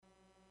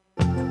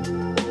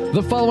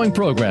The following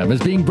program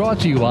is being brought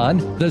to you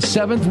on the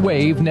Seventh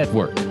Wave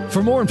Network.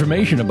 For more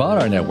information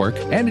about our network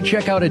and to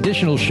check out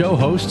additional show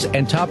hosts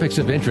and topics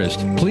of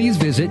interest, please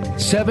visit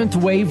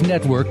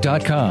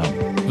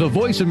seventhwavenetwork.com. The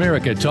Voice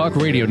America Talk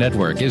Radio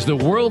Network is the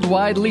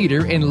worldwide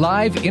leader in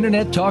live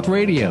Internet talk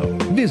radio.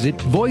 Visit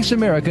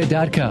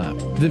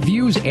voiceamerica.com. The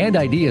views and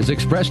ideas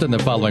expressed on the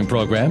following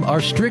program are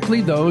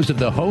strictly those of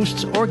the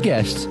hosts or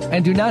guests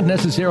and do not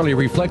necessarily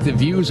reflect the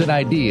views and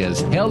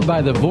ideas held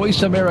by the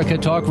Voice America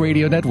Talk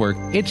Radio Network,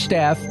 its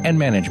staff, and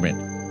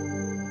management.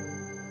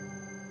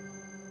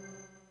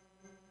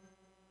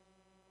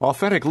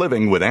 Authentic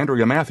Living with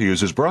Andrea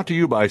Matthews is brought to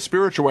you by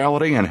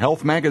Spirituality and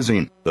Health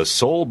Magazine, the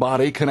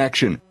Soul-Body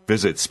Connection.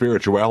 Visit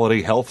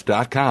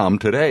spiritualityhealth.com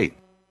today.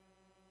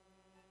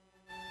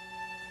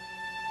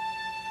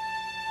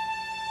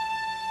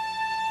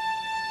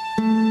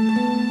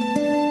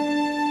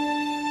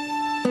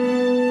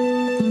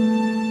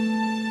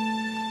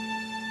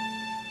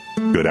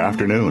 Good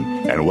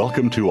afternoon, and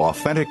welcome to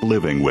Authentic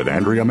Living with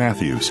Andrea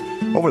Matthews.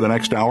 Over the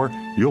next hour,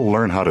 you'll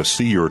learn how to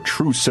see your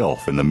true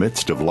self in the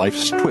midst of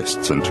life's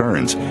twists and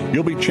turns.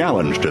 You'll be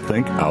challenged to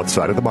think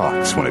outside of the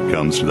box when it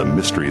comes to the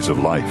mysteries of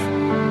life.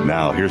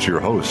 Now, here's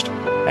your host,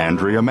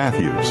 Andrea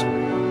Matthews.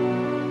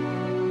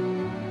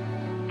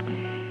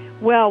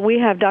 Well, we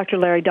have Dr.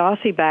 Larry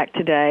Dossey back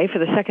today for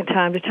the second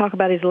time to talk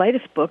about his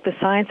latest book, The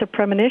Science of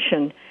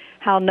Premonition,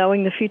 How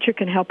Knowing the Future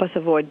Can Help Us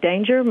Avoid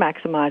Danger,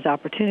 Maximize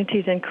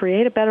Opportunities, and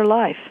Create a Better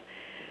Life.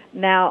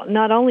 Now,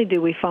 not only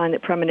do we find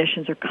that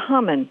premonitions are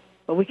common,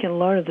 but we can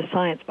learn of the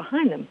science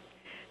behind them.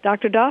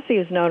 Dr. Dossey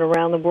is known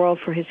around the world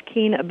for his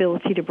keen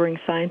ability to bring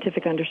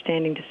scientific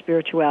understanding to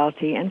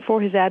spirituality and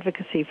for his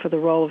advocacy for the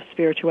role of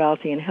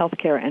spirituality in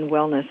healthcare and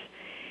wellness.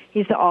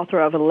 He's the author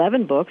of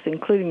 11 books,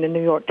 including the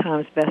New York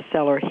Times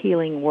Bestseller,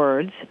 Healing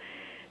Words.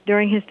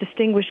 During his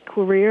distinguished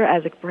career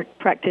as a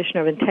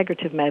practitioner of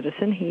integrative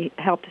medicine, he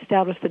helped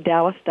establish the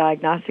Dallas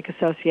Diagnostic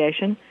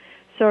Association,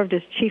 served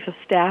as chief of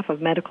staff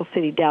of Medical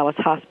City Dallas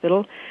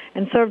Hospital,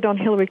 and served on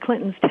Hillary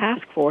Clinton's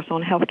task force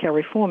on healthcare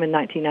reform in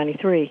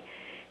 1993.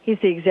 He's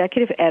the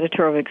executive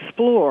editor of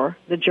Explore,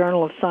 the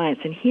Journal of Science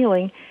and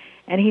Healing,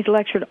 and he's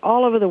lectured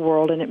all over the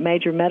world and at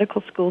major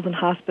medical schools and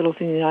hospitals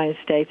in the United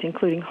States,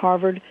 including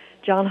Harvard,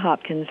 Johns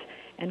Hopkins,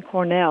 and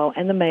Cornell,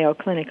 and the Mayo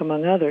Clinic,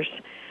 among others.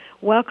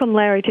 Welcome,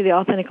 Larry, to the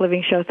Authentic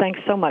Living Show. Thanks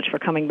so much for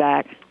coming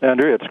back.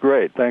 Andrea, it's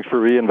great. Thanks for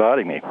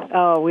re-inviting me.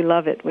 Oh, we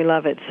love it. We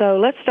love it. So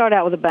let's start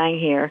out with a bang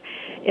here.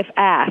 If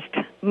asked,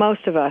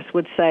 most of us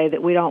would say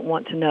that we don't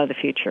want to know the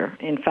future.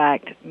 In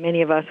fact,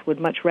 many of us would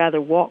much rather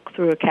walk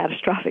through a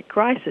catastrophic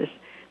crisis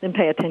than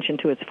pay attention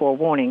to its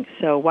forewarning.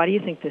 So why do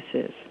you think this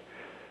is?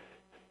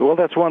 Well,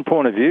 that's one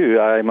point of view.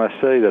 I must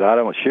say that I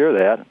don't share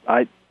that.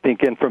 I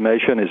think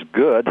information is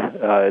good.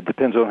 It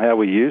depends on how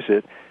we use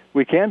it.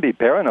 We can be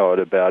paranoid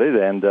about it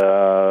and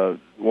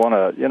want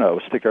to,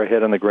 stick our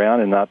head in the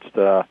ground and not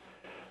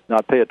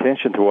pay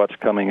attention to what's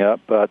coming up.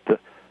 But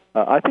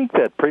I think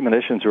that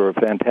premonitions are a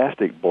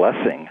fantastic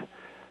blessing.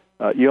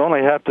 You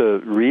only have to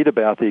read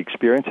about the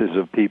experiences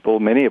of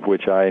people, many of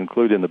which I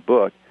include in the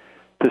book,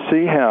 to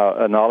see how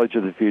a knowledge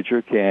of the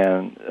future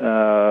can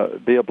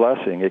be a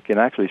blessing. It can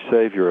actually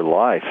save your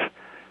life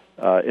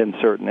in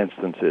certain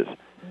instances.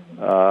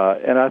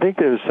 And I think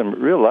there's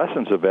some real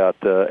lessons about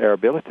our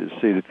ability to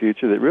see the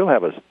future that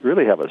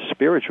really have a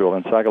spiritual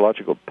and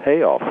psychological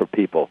payoff for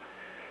people.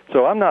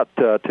 So I'm not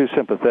too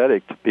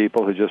sympathetic to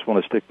people who just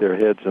want to stick their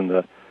heads in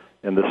the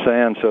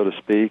sand, so to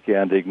speak,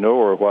 and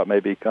ignore what may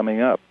be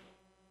coming up.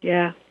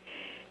 Yeah,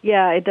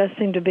 it does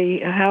seem to be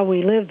how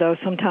we live, though.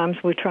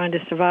 Sometimes we're trying to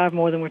survive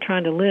more than we're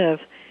trying to live.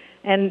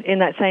 And in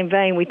that same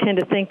vein, we tend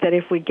to think that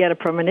if we get a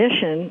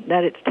premonition,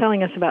 that it's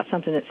telling us about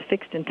something that's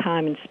fixed in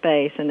time and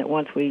space, and that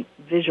once we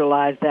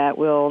visualize that,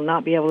 we'll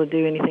not be able to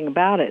do anything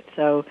about it.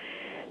 So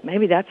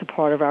maybe that's a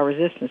part of our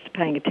resistance to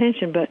paying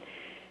attention. But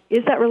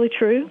is that really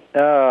true?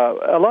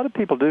 A lot of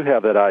people do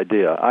have that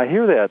idea. I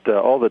hear that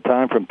all the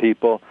time from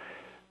people.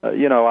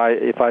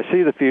 If I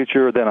see the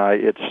future, then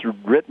it's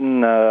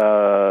written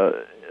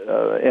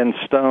in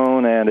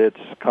stone and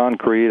it's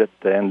concrete,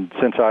 and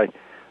since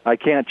I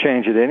can't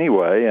change it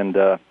anyway, and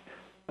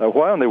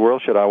why in the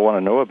world should I want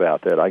to know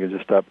about that? I can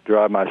just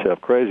drive myself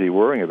crazy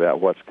worrying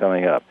about what's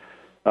coming up.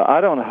 I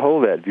don't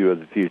hold that view of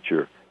the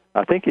future.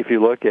 I think if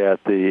you look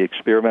at the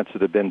experiments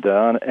that have been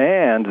done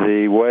and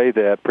the way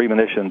that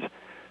premonitions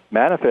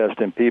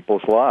manifest in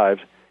people's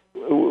lives,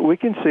 we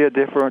can see a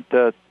different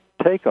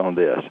take on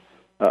this.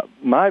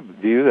 My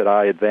view that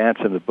I advance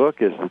in the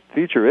book is the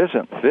future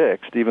isn't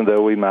fixed, even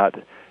though we might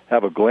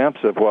have a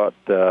glimpse of what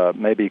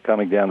may be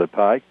coming down the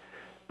pike.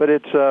 But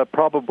it's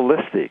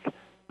probabilistic.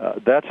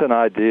 That's an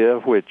idea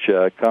which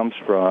comes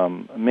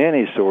from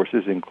many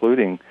sources,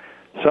 including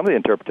some of the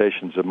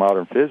interpretations of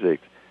modern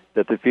physics,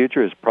 that the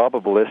future is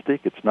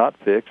probabilistic, it's not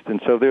fixed, and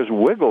so there's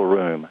wiggle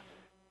room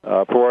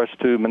for us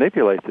to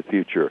manipulate the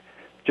future.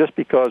 Just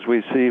because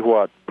we see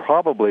what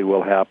probably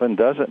will happen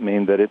doesn't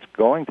mean that it's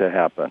going to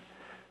happen.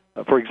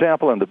 For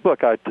example, in the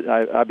book,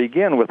 I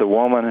begin with a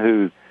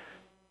woman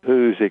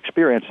whose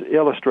experience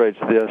illustrates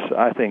this,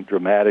 I think,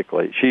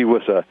 dramatically. She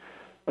was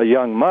a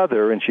young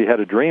mother, and she had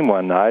a dream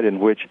one night in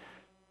which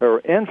her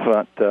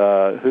infant,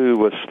 who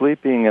was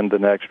sleeping in the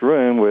next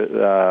room,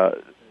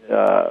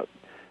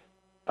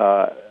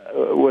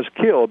 was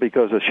killed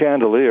because a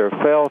chandelier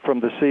fell from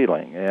the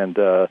ceiling and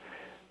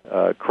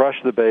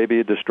crushed the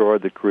baby,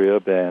 destroyed the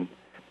crib, and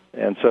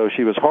so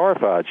she was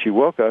horrified. She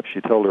woke up.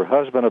 She told her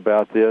husband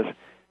about this.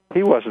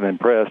 He wasn't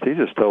impressed. He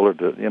just told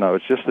her to,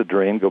 it's just a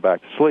dream, go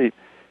back to sleep.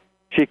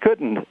 She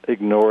couldn't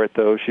ignore it,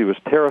 though. She was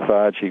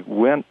terrified. She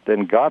went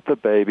and got the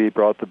baby,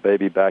 brought the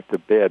baby back to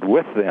bed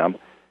with them,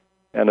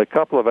 and a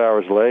couple of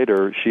hours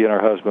later, she and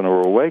her husband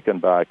were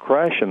awakened by a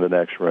crash in the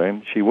next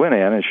room. She went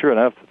in, and sure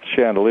enough, the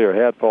chandelier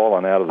had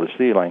fallen out of the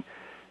ceiling,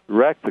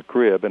 wrecked the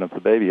crib, and if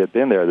the baby had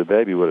been there, the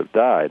baby would have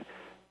died.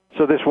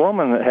 So this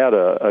woman had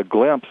a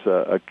glimpse,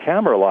 a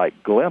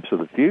camera-like glimpse of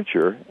the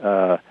future,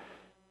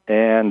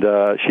 and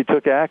she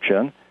took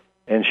action,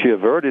 and she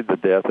averted the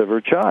death of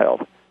her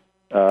child.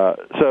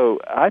 So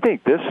I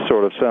think this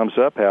sort of sums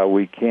up how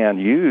we can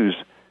use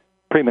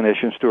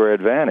premonitions to our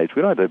advantage.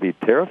 We don't have to be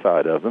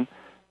terrified of them.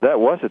 That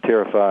was a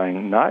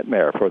terrifying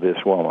nightmare for this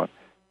woman,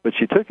 but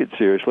she took it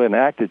seriously and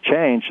acted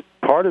change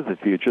part of the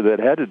future that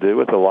had to do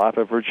with the life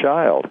of her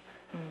child.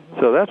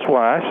 Mm-hmm. So that's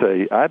why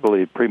I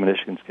believe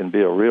premonitions can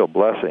be a real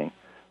blessing.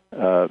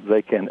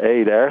 They can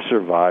aid our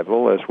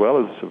survival as well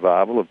as the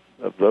survival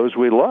of those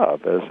we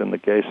love, as in the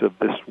case of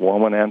this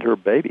woman and her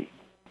baby.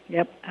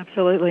 Yep,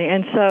 absolutely.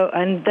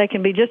 And they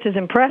can be just as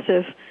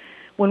impressive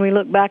when we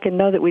look back and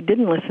know that we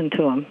didn't listen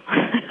to them.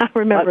 I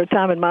remember a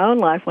time in my own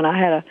life when I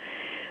had a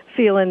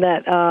feeling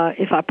that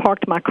if I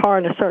parked my car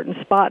in a certain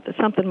spot, that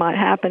something might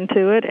happen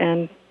to it,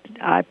 and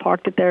I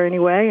parked it there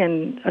anyway,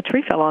 and a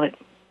tree fell on it.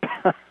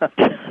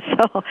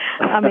 So,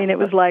 I mean, it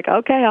was like,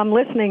 okay, I'm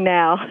listening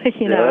now,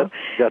 know.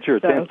 Got your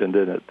attention,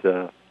 didn't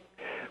it?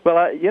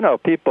 Well,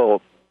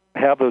 people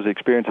have those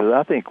experiences,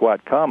 I think,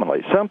 quite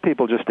commonly. Some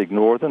people just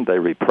ignore them. They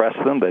repress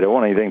them. They don't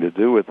want anything to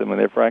do with them, and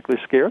they're frankly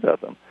scared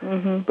of them.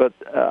 Mm-hmm. But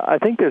I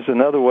think there's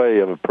another way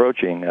of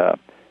approaching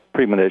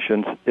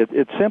premonitions.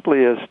 It simply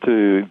is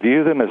to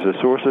view them as a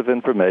source of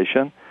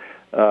information.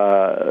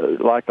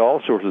 Like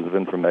all sources of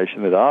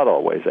information, they're not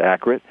always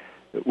accurate.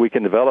 We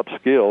can develop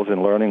skills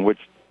in learning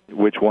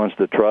which ones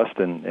to trust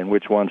and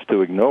which ones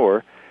to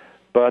ignore.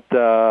 But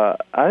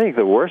I think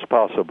the worst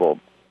possible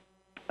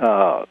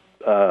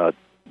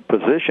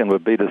position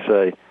would be to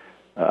say,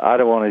 I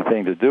don't want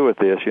anything to do with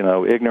this.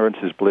 Ignorance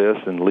is bliss,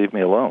 and leave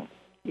me alone.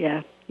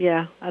 Yeah,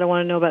 I don't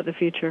want to know about the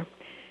future.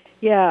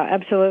 Yeah,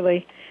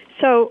 absolutely.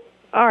 So,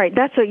 all right,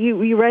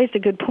 you raised a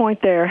good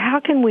point there. How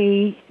can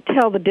we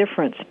tell the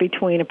difference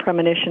between a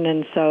premonition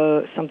and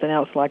something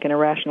else like an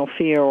irrational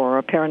fear or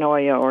a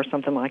paranoia or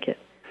something like it?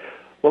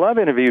 Well, I've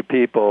interviewed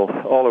people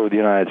all over the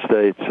United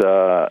States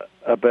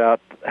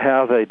about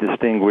how they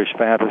distinguish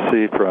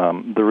fantasy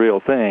from the real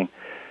thing.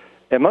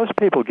 And most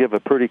people give a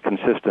pretty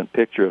consistent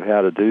picture of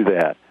how to do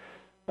that.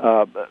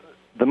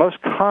 The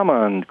most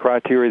common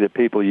criteria that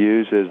people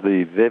use is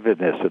the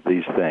vividness of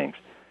these things.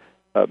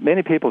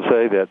 Many people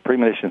say that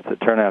premonitions that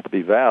turn out to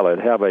be valid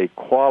have a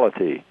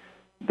quality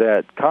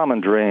that common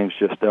dreams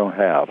just don't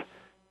have.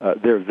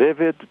 They're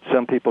vivid.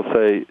 Some people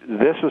say,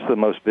 this was the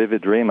most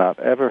vivid dream I've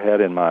ever had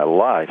in my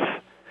life.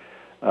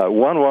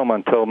 One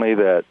woman told me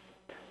that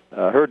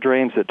her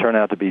dreams that turn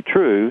out to be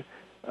true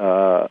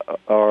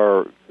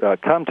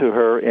come to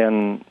her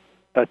in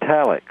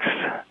italics.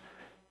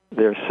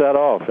 They're set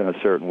off in a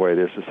certain way.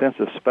 There's a sense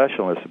of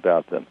specialness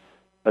about them.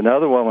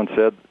 Another woman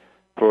said,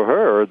 for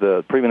her,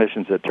 the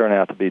premonitions that turn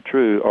out to be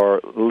true are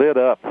lit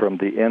up from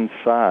the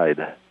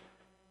inside.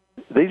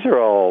 These are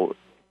all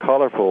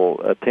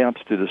colorful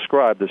attempts to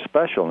describe the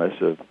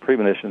specialness of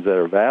premonitions that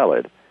are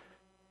valid.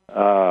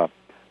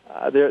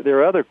 There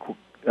are other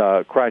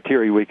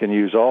criteria we can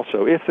use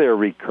also. If they're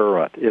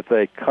recurrent, if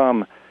they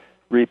come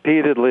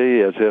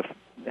repeatedly as if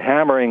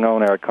hammering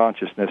on our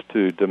consciousness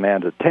to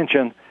demand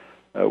attention,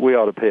 we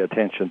ought to pay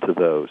attention to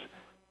those.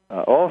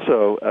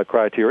 Also, a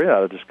criteria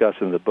I discuss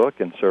in the book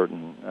in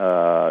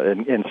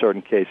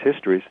certain case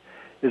histories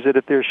is that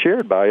if they're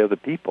shared by other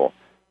people.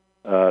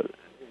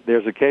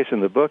 There's a case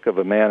in the book of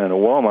a man and a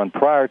woman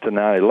prior to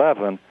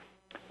 9/11.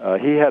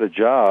 He had a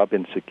job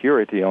in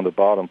security on the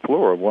bottom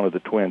floor of one of the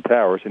Twin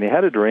Towers, and he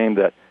had a dream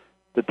that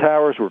the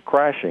towers were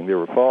crashing. They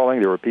were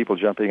falling. There were people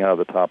jumping out of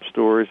the top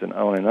stories and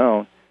on and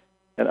on.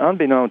 And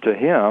unbeknown to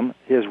him,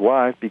 his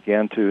wife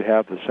began to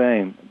have the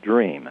same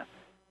dream.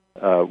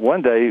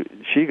 One day,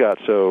 she got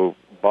so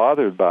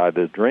bothered by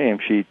the dream,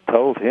 she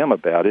told him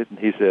about it, and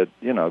he said,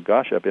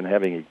 gosh, I've been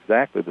having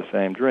exactly the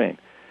same dream.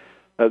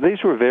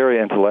 These were very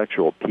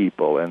intellectual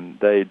people, and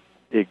they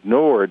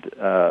ignored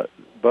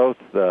both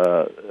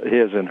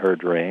his and her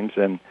dreams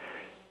and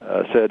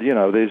said,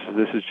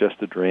 this is just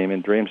a dream,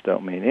 and dreams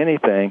don't mean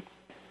anything.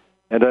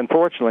 And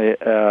unfortunately,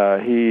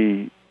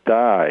 he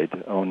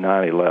died on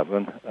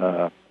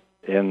 9/11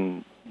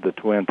 in the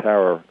Twin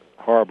Tower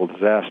horrible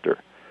disaster.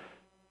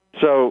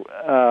 So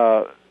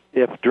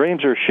if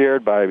dreams are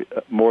shared by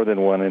more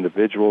than one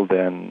individual,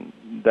 then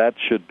that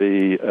should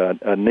be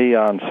a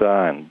neon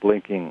sign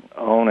blinking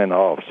on and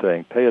off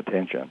saying, pay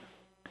attention.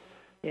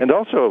 Yeah. And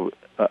also,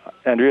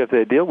 Andrea, if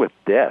they deal with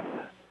death,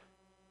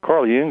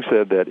 Carl Jung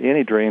said that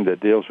any dream that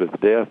deals with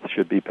death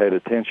should be paid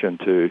attention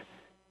to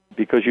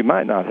because you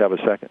might not have a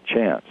second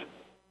chance.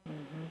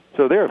 Mm-hmm.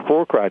 So there are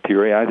 4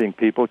 criteria I think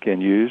people can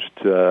use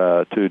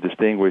to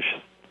distinguish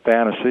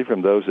fantasy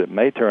from those that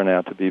may turn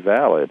out to be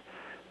valid.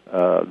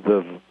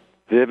 The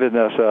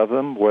vividness of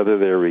them, whether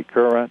they're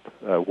recurrent,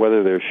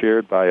 whether they're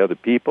shared by other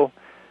people,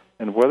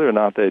 and whether or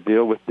not they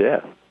deal with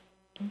death.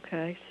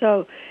 Okay.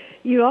 So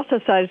you also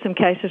cited some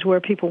cases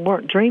where people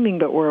weren't dreaming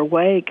but were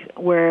awake,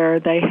 where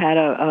they had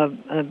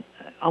a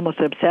almost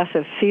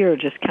obsessive fear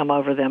just come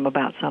over them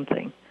about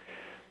something.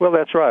 Well,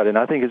 that's right, and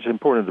I think it's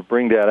important to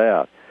bring that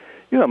out.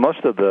 You know,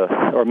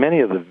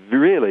 many of the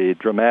really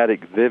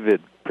dramatic,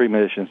 vivid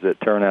premonitions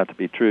that turn out to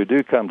be true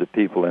do come to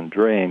people in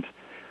dreams,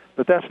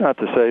 but that's not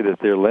to say that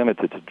they're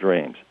limited to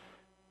dreams.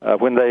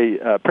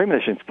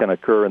 Premonitions can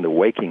occur in the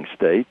waking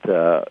state,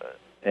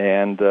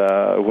 and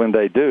when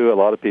they do, a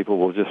lot of people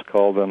will just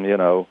call them,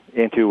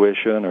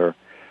 intuition or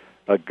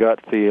a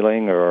gut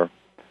feeling or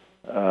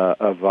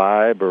a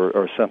vibe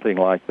or something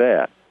like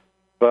that.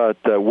 But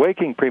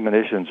waking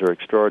premonitions are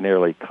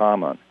extraordinarily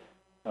common.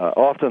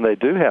 Often they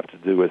do have to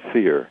do with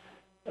fear.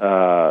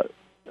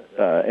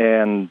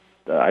 And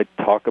I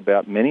talk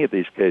about many of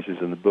these cases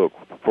in the book.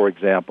 For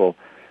example,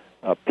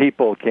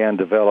 people can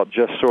develop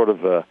just sort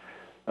of a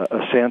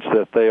sense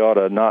that they ought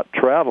to not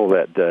travel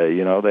that day.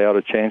 They ought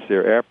to change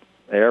their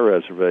air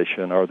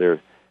reservation or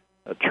their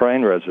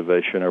train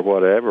reservation or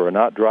whatever, or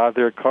not drive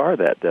their car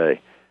that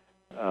day,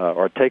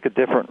 or take a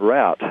different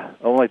route,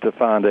 only to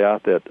find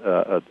out that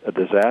a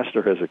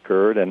disaster has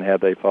occurred, and had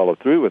they followed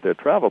through with their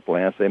travel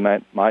plans, they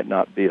might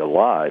not be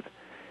alive.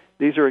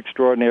 These are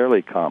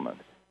extraordinarily common.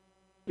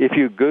 If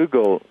you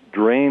Google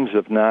dreams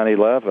of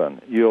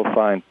 9/11, you'll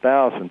find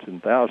thousands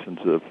and thousands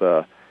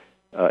of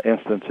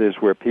instances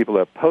where people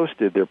have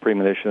posted their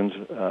premonitions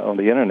on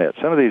the Internet.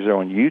 Some of these are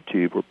on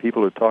YouTube, where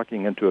people are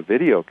talking into a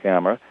video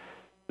camera.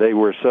 They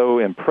were so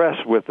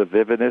impressed with the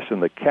vividness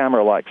and the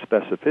camera-like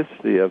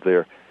specificity of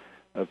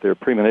their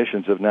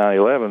premonitions of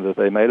 9/11 that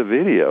they made a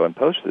video and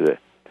posted it.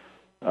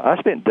 I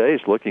spent days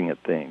looking at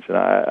things, and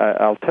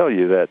I'll tell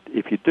you that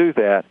if you do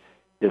that,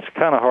 it's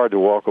kind of hard to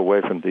walk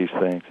away from these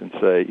things and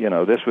say,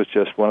 this was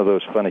just one of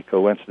those funny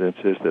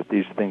coincidences that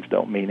these things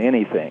don't mean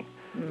anything.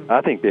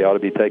 I think they ought to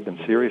be taken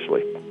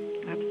seriously.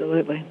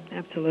 Absolutely,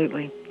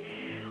 absolutely.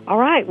 All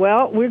right,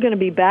 well, we're going to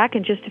be back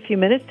in just a few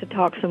minutes to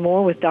talk some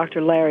more with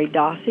Dr. Larry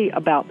Dossey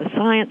about the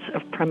science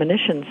of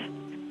premonitions.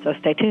 So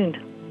stay tuned.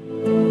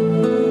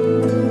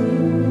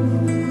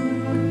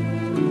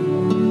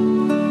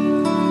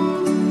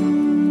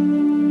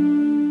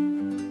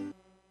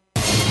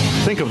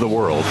 Think of the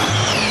world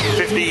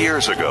 50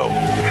 years ago.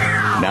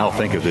 Now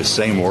think of this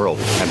same world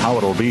and how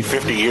it'll be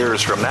 50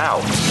 years from now.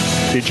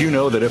 Did you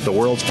know that if the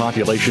world's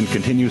population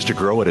continues to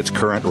grow at its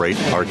current rate,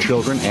 our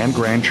children and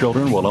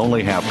grandchildren will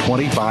only have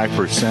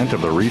 25%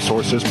 of the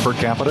resources per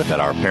capita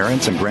that our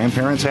parents and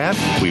grandparents had?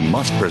 We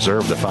must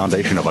preserve the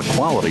foundation of a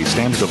quality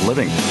standard of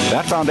living.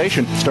 That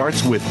foundation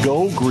starts with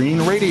Go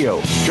Green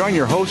Radio. Join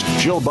your host,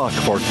 Jill Buck,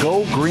 for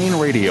Go Green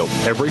Radio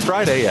every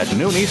Friday at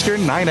noon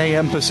Eastern, 9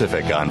 a.m.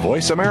 Pacific on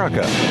Voice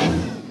America.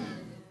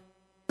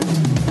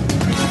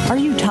 Are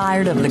you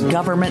tired of the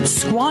government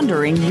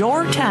squandering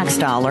your tax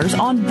dollars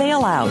on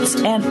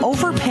bailouts and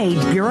overpaid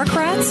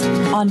bureaucrats?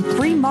 On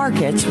Free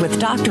Markets with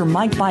Dr.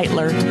 Mike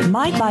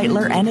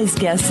Beitler and his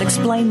guests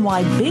explain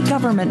why big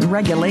government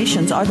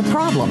regulations are the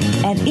problem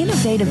and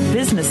innovative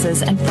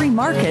businesses and free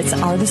markets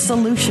are the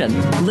solution.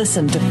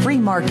 Listen to Free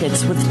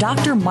Markets with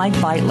Dr. Mike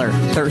Beitler,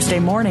 Thursday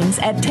mornings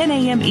at 10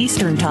 a.m.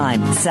 Eastern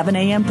Time, 7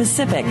 a.m.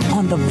 Pacific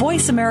on the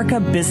Voice America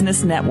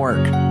Business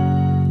Network.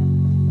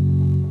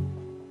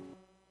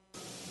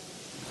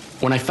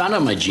 When I found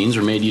out my jeans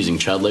were made using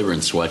child labor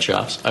in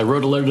sweatshops, I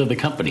wrote a letter to the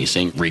company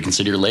saying,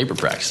 reconsider your labor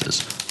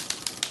practices.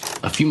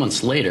 A few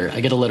months later,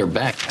 I get a letter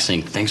back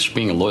saying, thanks for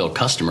being a loyal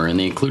customer, and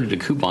they included a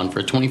coupon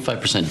for a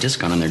 25%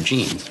 discount on their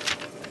jeans.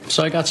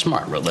 So I got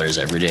smart, wrote letters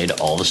every day to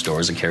all the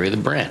stores that carry the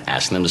brand,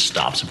 asking them to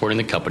stop supporting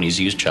the companies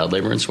who use child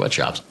labor in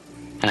sweatshops.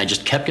 And I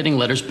just kept getting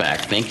letters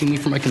back, thanking me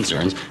for my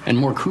concerns, and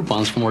more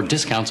coupons for more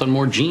discounts on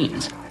more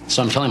jeans.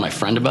 So I'm telling my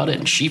friend about it,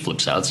 and she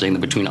flips out, saying that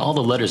between all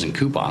the letters and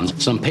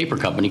coupons, some paper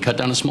company cut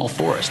down a small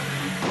forest,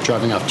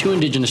 driving off 2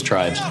 indigenous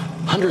tribes,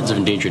 hundreds of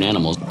endangered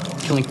animals,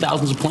 killing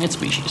thousands of plant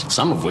species,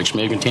 some of which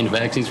may have contained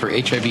vaccines for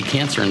HIV,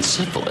 cancer, and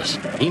syphilis.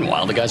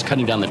 Meanwhile, the guys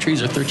cutting down the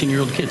trees are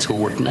 13-year-old kids who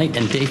work night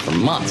and day for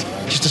months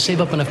just to save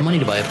up enough money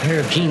to buy a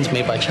pair of jeans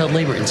made by child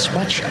labor in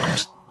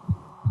sweatshops.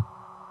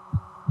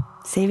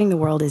 Saving the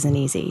world isn't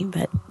easy,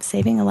 but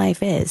saving a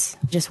life is.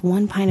 Just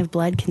 1 pint of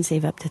blood can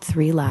save up to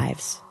 3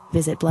 lives.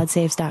 Visit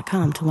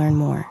bloodsaves.com to learn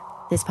more.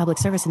 This public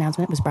service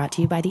announcement was brought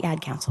to you by the Ad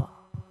Council.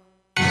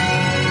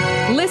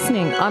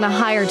 Listening on a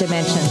higher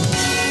dimension.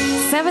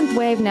 Seventh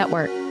Wave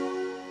Network.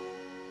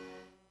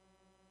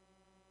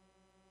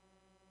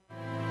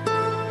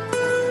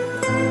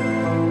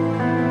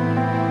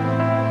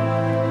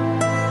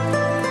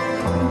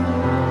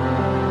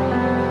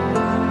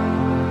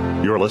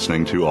 You're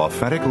listening to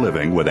Authentic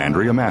Living with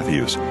Andrea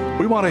Matthews.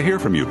 We want to hear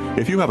from you.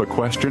 If you have a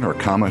question or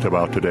comment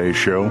about today's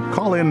show,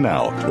 call in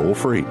now, toll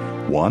free,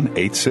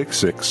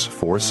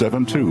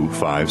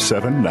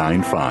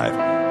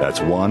 1-866-472-5795. That's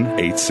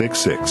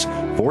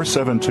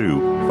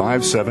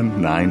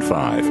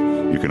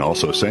 1-866-472-5795. You can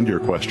also send your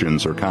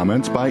questions or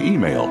comments by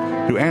email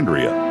to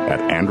Andrea at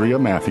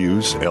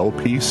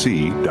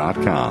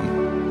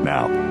AndreaMatthewsLPC.com.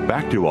 Now,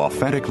 back to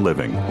Authentic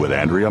Living with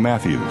Andrea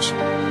Matthews.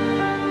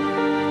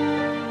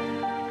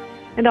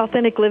 And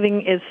Authentic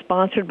Living is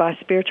sponsored by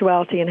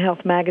Spirituality and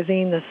Health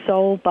magazine, The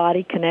Soul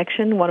Body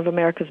Connection, one of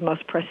America's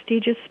most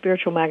prestigious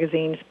spiritual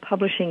magazines,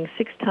 publishing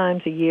 6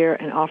 times a year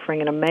and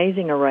offering an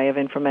amazing array of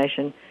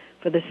information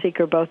for the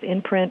seeker, both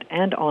in print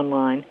and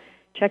online.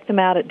 Check them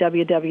out at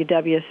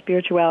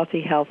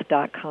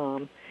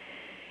www.spiritualityhealth.com.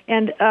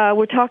 And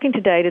we're talking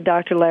today to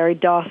Dr. Larry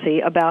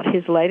Dossey about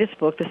his latest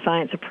book, The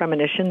Science of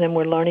Premonition, and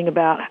we're learning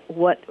about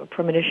what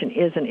premonition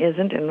is and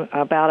isn't and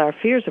about our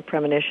fears of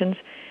premonitions.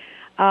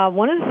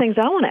 One of the things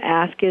I want to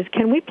ask is,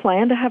 can we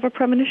plan to have a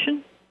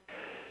premonition?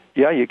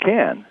 Yeah, you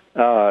can.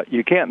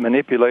 You can't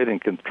manipulate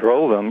and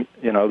control them.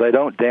 You know, they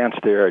don't dance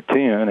to our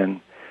tune, and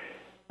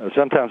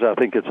sometimes I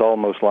think it's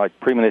almost like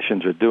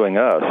premonitions are doing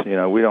us. You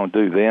know, we don't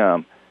do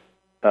them.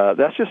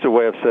 That's just a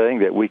way of saying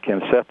that we can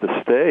set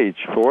the stage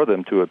for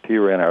them to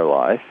appear in our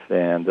life,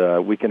 and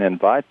we can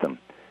invite them.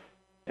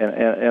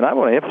 And I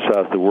want to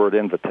emphasize the word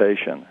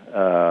invitation.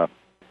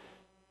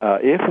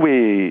 If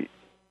we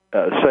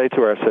say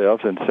to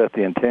ourselves and set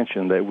the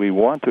intention that we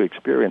want to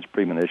experience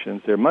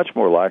premonitions, they're much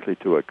more likely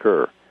to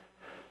occur.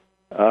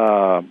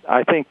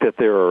 I think that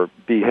there are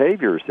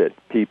behaviors that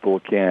people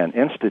can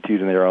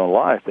institute in their own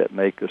life that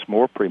make us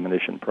more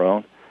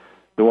premonition-prone.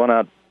 The one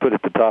I'd put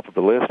at the top of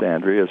the list,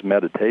 Andrea, is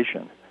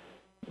meditation.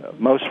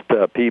 Most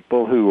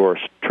people who are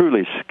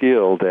truly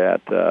skilled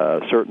at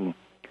certain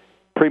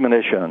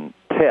premonition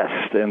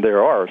tests, and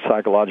there are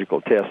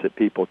psychological tests that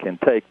people can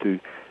take to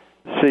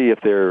see if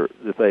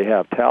they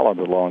have talent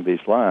along these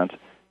lines.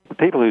 The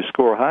people who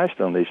score highest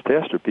on these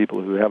tests are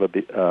people who have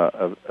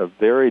a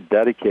very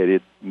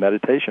dedicated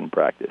meditation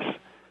practice.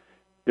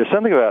 There's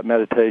something about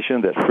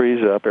meditation that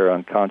frees up our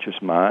unconscious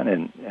mind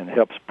and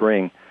helps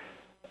bring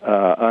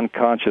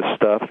unconscious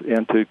stuff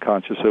into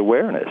conscious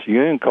awareness.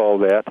 Jung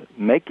called that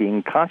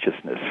making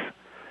consciousness.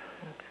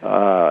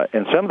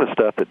 And some of the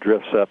stuff that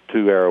drifts up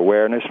to our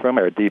awareness from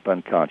our deep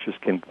unconscious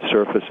can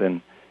surface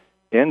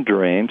in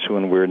dreams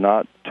when we're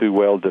not too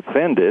well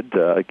defended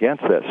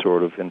against that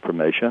sort of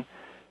information.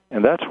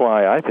 And that's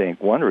why I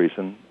think one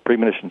reason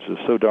premonitions is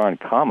so darn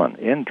common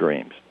in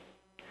dreams.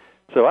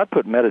 So I'd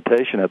put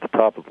meditation at the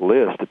top of the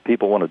list if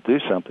people want to do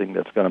something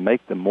that's going to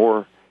make them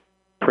more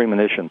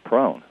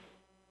premonition-prone.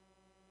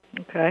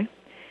 Okay.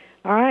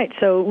 All right.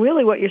 So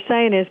really what you're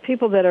saying is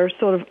people that are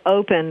sort of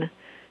open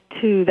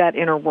to that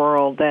inner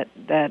world that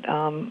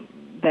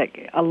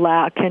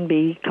can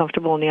be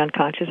comfortable in the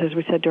unconscious, as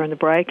we said during the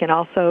break, and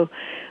also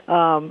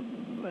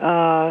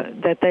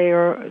that they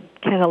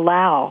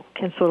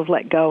can sort of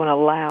let go and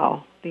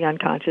allow the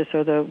unconscious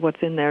or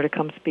what's in there to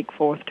come speak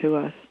forth to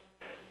us.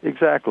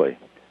 Exactly.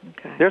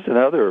 Okay. There's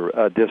another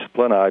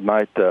discipline I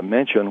might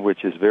mention,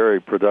 which is very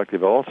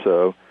productive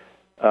also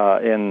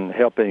in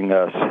helping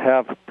us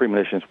have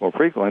premonitions more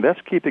frequently. That's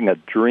keeping a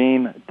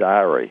dream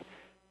diary,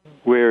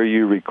 where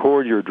you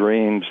record your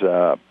dreams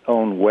on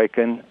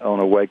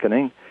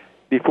awakening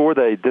before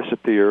they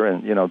disappear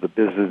in, the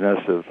busyness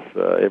of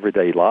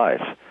everyday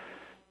life.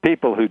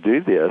 People who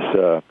do this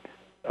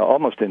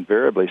almost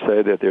invariably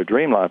say that their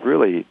dream life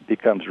really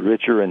becomes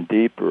richer and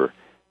deeper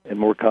and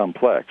more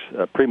complex.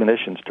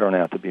 Premonitions turn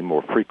out to be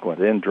more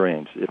frequent in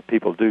dreams if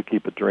people do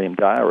keep a dream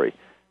diary.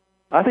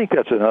 I think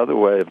that's another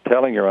way of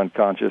telling your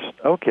unconscious,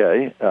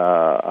 okay,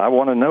 I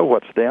want to know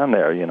what's down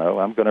there,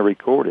 I'm going to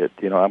record it,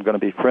 I'm going to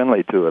be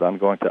friendly to it, I'm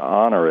going to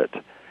honor it.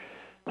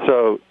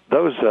 So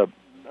those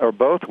are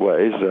both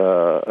ways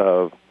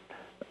of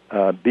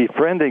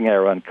befriending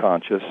our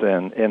unconscious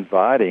and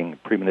inviting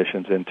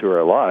premonitions into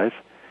our life,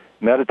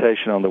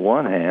 meditation on the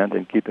one hand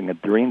and keeping a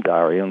dream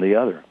diary on the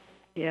other.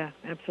 Yeah,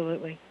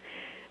 absolutely.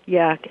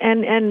 Yeah,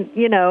 and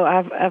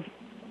I've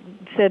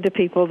said to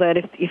people that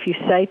if you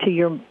say to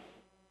your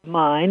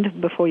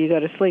mind before you go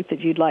to sleep that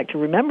you'd like to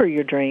remember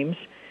your dreams,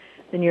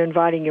 then you're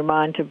inviting your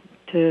mind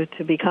to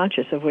be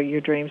conscious of what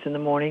your dreams in the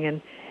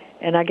morning.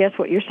 And I guess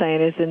what you're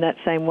saying is in that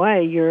same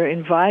way, you're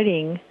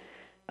inviting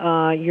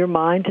your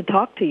mind to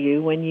talk to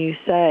you when you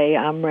say,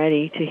 I'm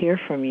ready to hear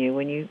from you.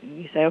 When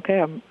you say,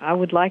 okay, I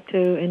would like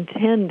to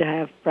intend to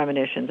have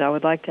premonitions. I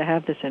would like to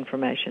have this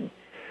information.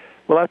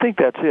 Well, I think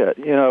that's it.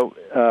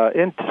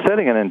 In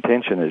setting an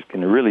intention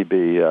can really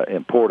be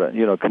important.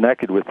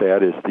 Connected with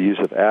that is the use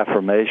of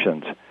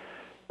affirmations,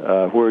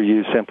 where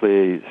you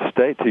simply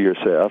state to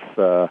yourself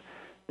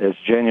as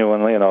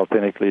genuinely and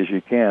authentically as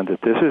you can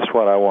that this is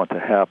what I want to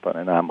happen,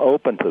 and I'm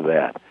open to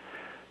that.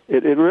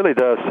 It really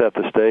does set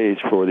the stage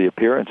for the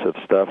appearance of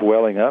stuff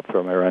welling up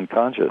from our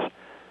unconscious.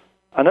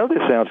 I know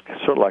this sounds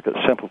sort of like a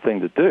simple thing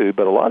to do,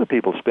 but a lot of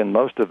people spend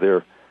most of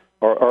their,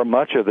 or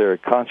much of their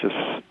conscious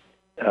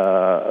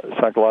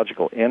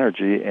psychological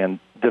energy and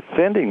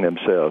defending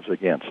themselves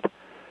against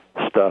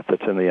stuff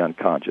that's in the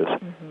unconscious.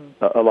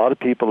 Mm-hmm. A lot of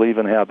people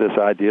even have this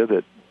idea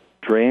that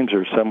dreams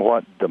are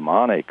somewhat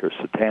demonic or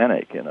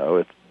satanic.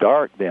 It's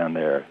dark down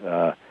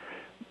there.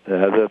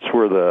 That's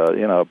where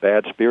the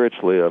bad spirits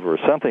live, or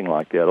something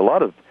like that. A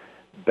lot of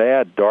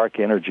bad, dark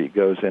energy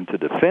goes into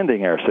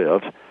defending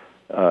ourselves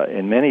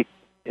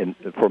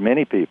for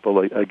many people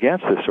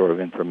against this sort of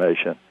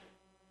information.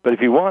 But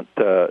if you want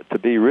to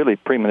be really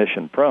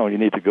premonition prone, you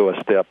need to go a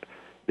step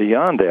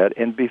beyond that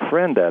and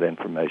befriend that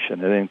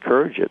information and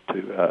encourage it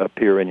to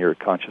appear in your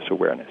conscious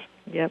awareness.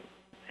 Yep,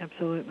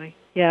 absolutely.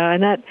 Yeah,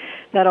 and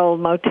that old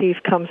motif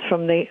comes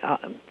from the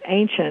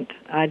ancient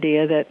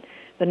idea that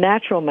the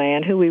natural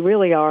man, who we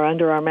really are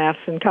under our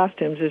masks and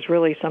costumes, is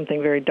really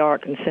something very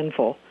dark and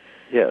sinful.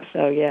 Yes.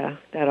 So, yeah,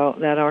 that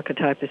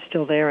archetype is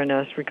still there in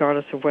us,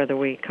 regardless of whether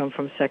we come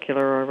from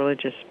secular or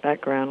religious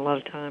background a lot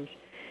of times.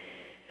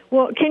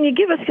 Well, can you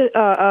give us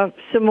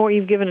some more?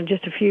 You've given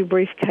just a few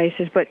brief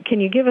cases, but can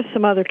you give us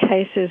some other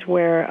cases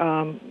where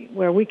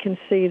we can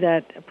see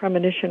that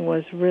premonition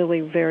was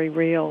really very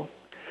real?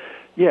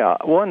 Yeah,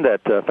 one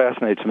that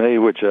fascinates me,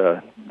 which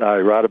I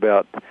write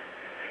about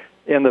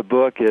in the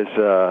book, is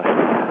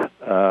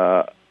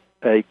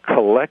a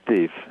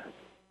collective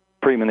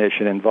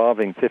premonition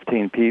involving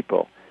 15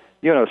 people.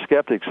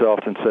 Skeptics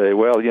often say,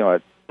 well,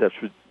 that's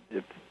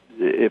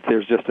if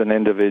there's just an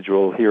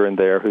individual here and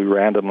there who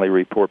randomly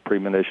report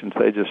premonitions,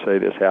 they just say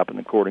this happened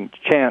according to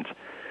chance.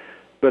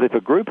 But if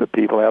a group of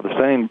people have the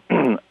same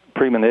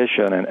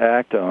premonition and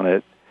act on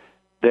it,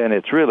 then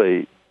it's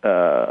really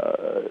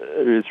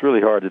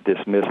hard to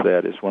dismiss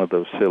that as one of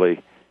those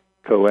silly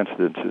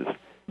coincidences.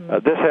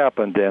 This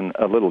happened in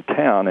a little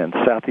town in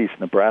southeast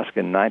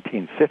Nebraska in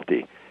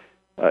 1950.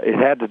 It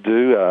had to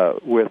do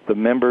with the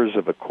members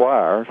of a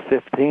choir,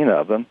 15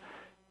 of them,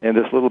 in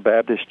this little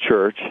Baptist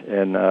church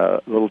in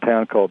a little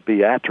town called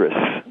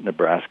Beatrice,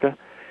 Nebraska.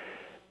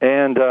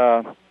 And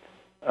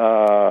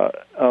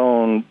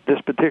on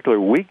this particular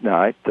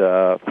weeknight,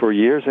 for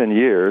years and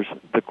years,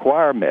 the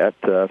choir met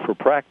for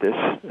practice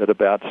at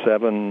about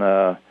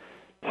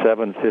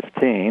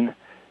 7:15.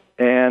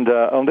 And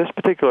on this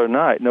particular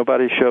night,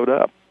 nobody showed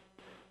up.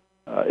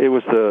 It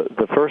was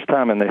the first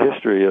time in the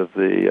history of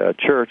the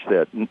church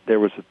that there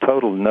was a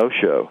total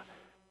no-show.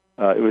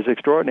 It was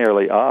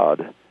extraordinarily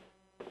odd.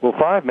 Well,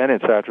 5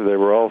 minutes after they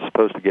were all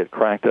supposed to get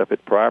cranked up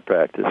at choir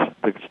practice,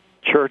 the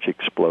church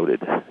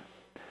exploded.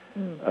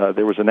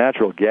 There was a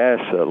natural gas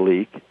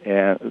leak,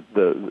 and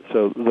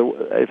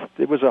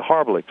it was a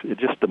horrible. It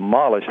just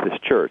demolished this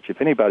church.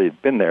 If anybody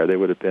had been there, they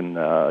would have been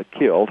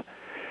killed.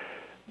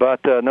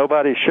 But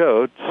nobody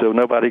showed, so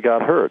nobody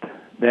got hurt.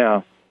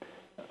 Now,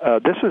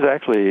 this was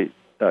actually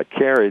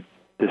carried.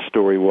 This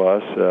story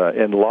was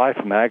in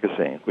Life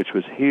magazine, which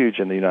was huge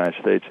in the United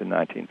States in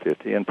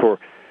 1950, and for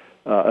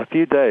a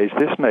few days,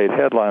 this made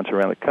headlines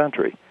around the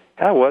country.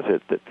 How was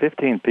it that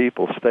 15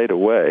 people stayed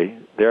away,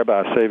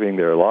 thereby saving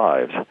their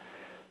lives?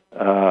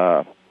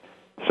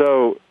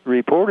 So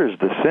reporters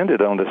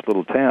descended on this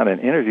little town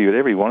and interviewed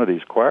every one of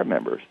these choir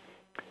members.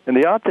 And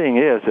the odd thing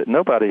is that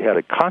nobody had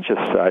a conscious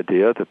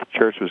idea that the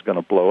church was going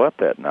to blow up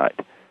that night.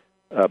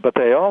 But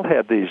they all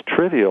had these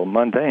trivial,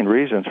 mundane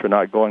reasons for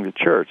not going to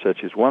church,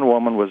 such as one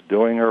woman was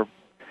doing her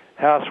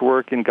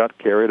housework and got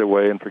carried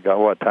away and forgot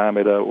what time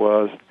it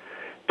was.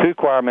 2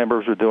 choir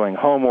members were doing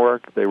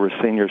homework. They were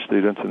senior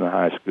students in the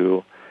high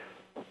school.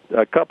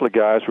 A couple of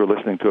guys were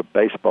listening to a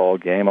baseball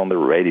game on the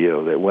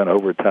radio that went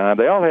overtime.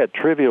 They all had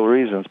trivial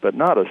reasons, but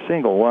not a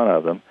single one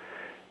of them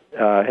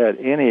had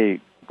any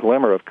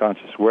glimmer of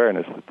conscious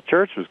awareness that the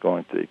church was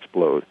going to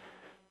explode.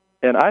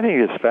 And I think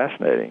it's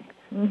fascinating.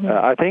 Mm-hmm.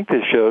 I think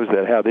this shows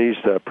that how these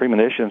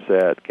premonitions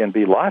that can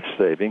be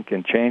life-saving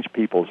can change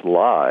people's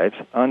lives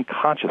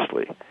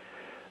unconsciously.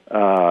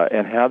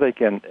 And how they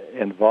can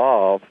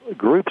involve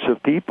groups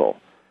of people.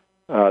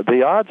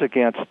 The odds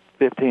against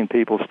 15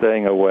 people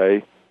staying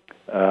away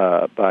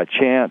by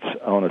chance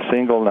on a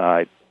single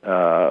night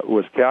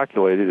was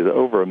calculated at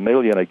over 1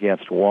 million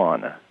against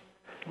 1.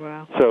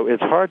 Wow. So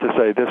it's hard to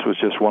say this was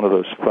just one of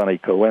those funny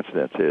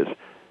coincidences.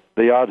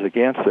 The odds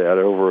against that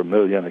are over 1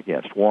 million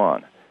against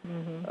 1.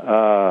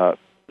 Mm-hmm.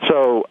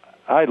 So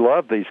I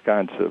love these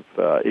kinds of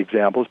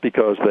examples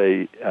because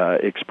they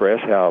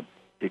express how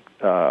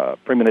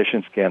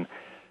premonitions can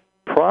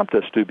prompt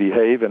us to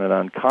behave in an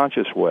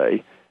unconscious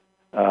way.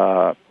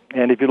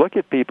 And if you look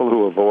at people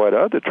who avoid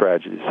other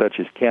tragedies, such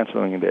as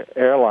canceling their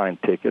airline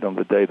ticket on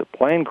the day the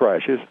plane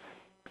crashes,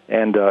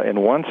 and in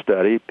one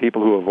study,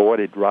 people who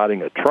avoided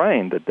riding a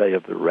train the day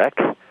of the wreck,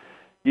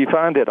 you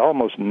find that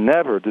almost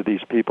never do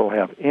these people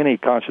have any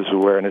conscious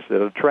awareness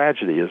that a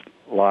tragedy is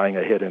lying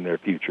ahead in their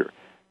future.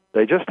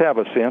 They just have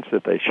a sense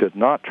that they should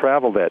not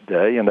travel that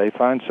day, and they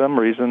find some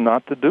reason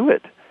not to do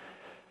it.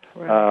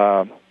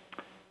 Right.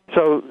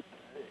 So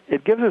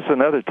it gives us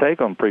another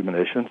take on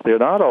premonitions. They're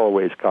not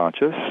always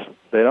conscious.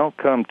 They don't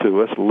come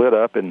to us lit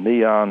up in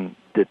neon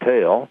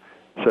detail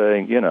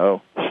saying,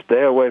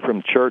 stay away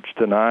from church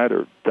tonight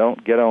or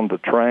don't get on the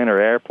train or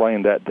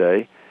airplane that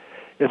day.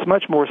 It's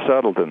much more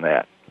subtle than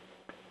that.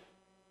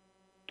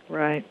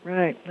 Right.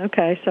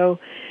 Okay, so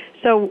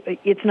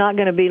it's not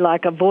going to be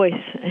like a voice.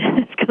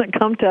 It's going to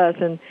come to us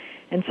and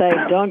say,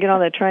 don't get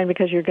on that train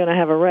because you're going to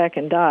have a wreck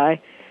and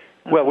die.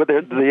 Well,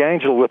 the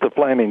angel with the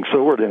flaming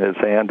sword in his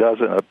hand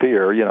doesn't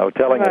appear,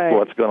 telling us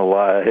what's going to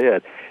lie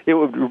ahead. It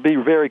would be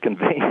very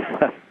convenient.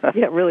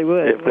 Yeah, it really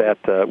would. If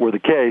that were the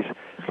case.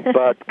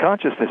 But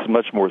consciousness is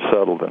much more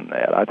subtle than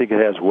that. I think it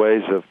has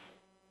ways of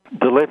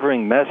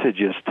delivering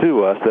messages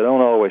to us that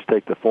don't always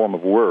take the form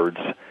of words.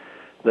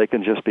 They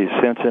can just be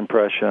sense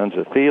impressions,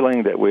 a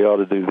feeling that we ought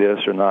to do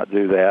this or not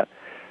do that.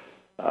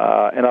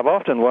 And I've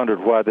often wondered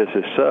why this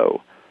is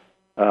so.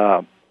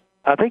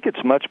 I think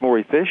it's much more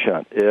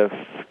efficient if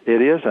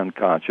it is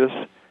unconscious,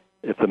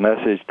 if the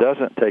message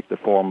doesn't take the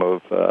form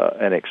of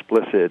an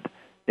explicit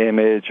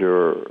image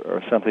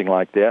or something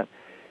like that.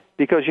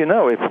 Because,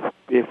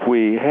 if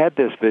we had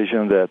this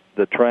vision that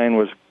the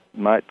train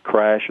might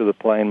crash or the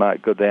plane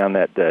might go down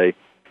that day,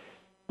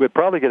 we'd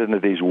probably get into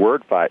these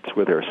word fights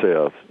with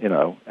ourselves.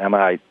 Am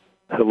I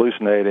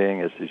hallucinating?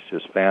 Is this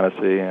just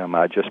fantasy? Am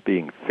I just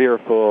being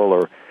fearful?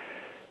 Or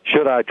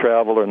should I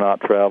travel or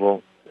not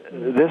travel?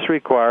 This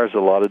requires a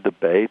lot of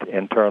debate,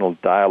 internal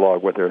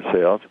dialogue with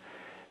ourselves,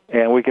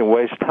 and we can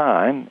waste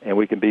time and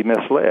we can be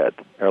misled.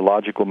 Our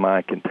logical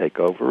mind can take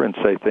over and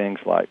say things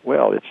like,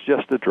 well, it's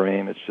just a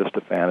dream, it's just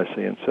a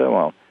fantasy, and so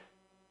on.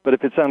 But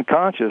if it's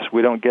unconscious,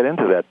 we don't get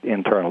into that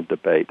internal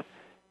debate.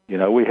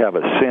 We have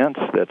a sense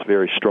that's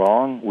very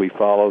strong. We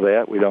follow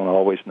that. We don't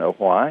always know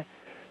why.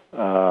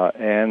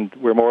 And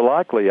we're more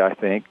likely, I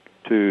think,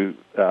 to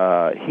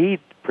heed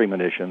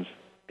premonitions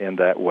in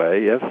that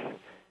way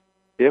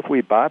if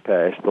we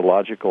bypass the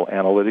logical,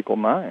 analytical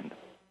mind.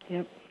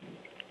 Yep.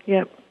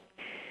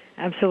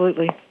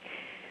 Absolutely.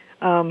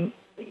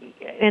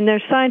 And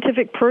there's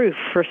scientific proof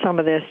for some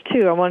of this,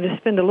 too. I wanted to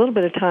spend a little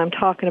bit of time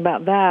talking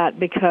about that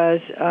because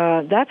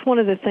that's one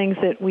of the things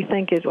that we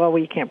think is, well,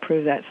 you can't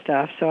prove that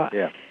stuff. So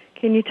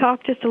can you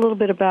talk just a little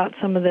bit about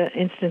some of the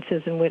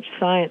instances in which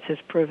science has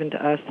proven to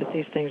us that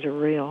these things are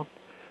real?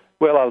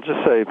 Well, I'll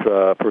just say,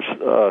 for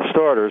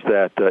starters,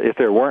 that if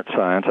there weren't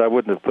science, I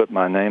wouldn't have put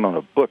my name on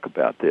a book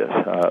about this.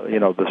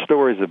 The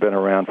stories have been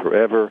around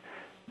forever.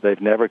 They've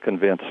never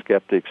convinced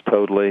skeptics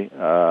totally.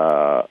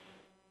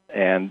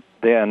 And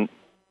then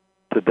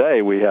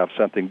today we have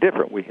something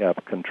different. We have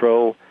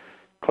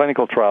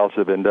clinical trials that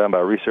have been done by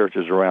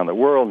researchers around the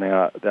world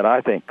now that I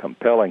think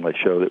compellingly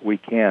show that we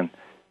can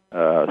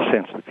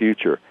sense the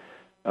future.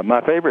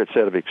 My favorite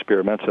set of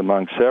experiments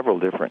among several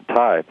different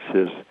types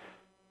is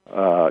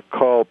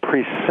called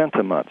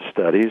presentiment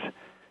studies.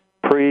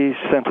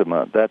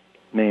 Presentiment, that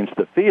means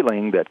the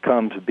feeling that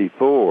comes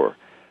before.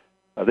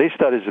 These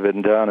studies have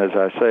been done, as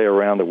I say,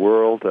 around the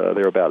world.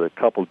 There are about a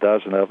couple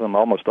dozen of them.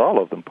 Almost all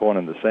of them point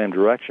in the same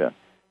direction.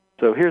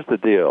 So here's the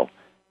deal.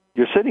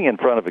 You're sitting in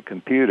front of a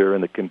computer,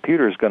 and the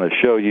computer is going to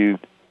show you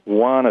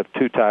one of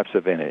two types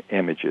of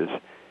images.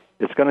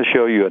 It's going to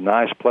show you a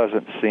nice,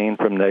 pleasant scene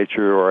from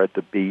nature or at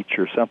the beach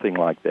or something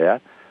like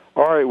that,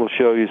 or it will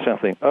show you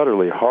something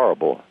utterly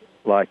horrible,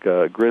 like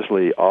a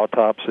grisly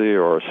autopsy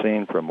or a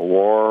scene from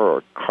war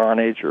or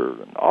carnage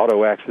or an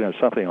auto accident or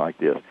something like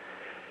this.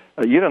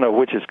 You don't know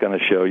which it's going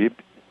to show you.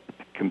 The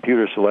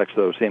computer selects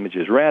those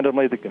images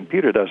randomly. The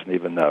computer doesn't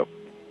even know.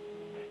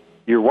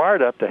 You're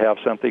wired up to have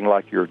something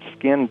like your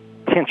skin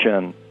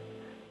tension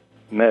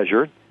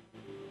measured,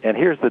 and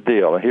here's the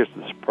deal, and here's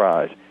the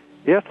surprise.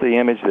 If the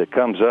image that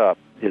comes up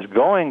is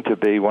going to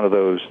be one of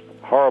those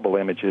horrible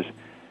images,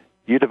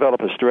 you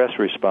develop a stress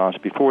response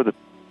before the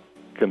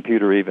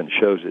computer even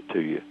shows it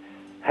to you.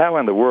 How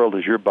in the world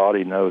does your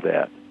body know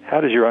that?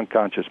 How does your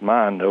unconscious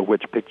mind know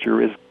which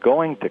picture is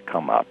going to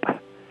come up?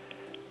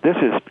 This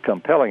is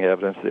compelling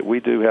evidence that we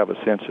do have a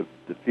sense of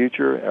the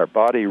future. Our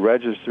body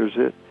registers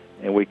it,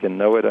 and we can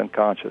know it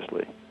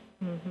unconsciously.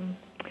 Mm-hmm.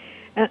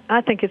 And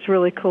I think it's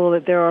really cool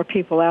that there are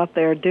people out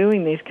there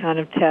doing these kind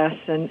of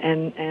tests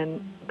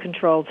and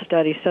controlled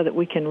studies so that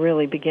we can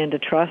really begin to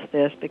trust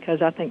this,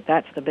 because I think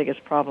that's the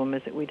biggest problem,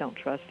 is that we don't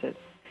trust it.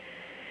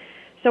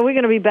 So we're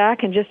going to be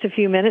back in just a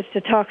few minutes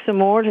to talk some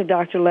more to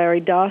Dr. Larry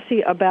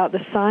Dossey about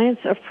the science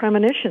of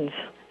premonitions.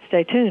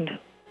 Stay tuned.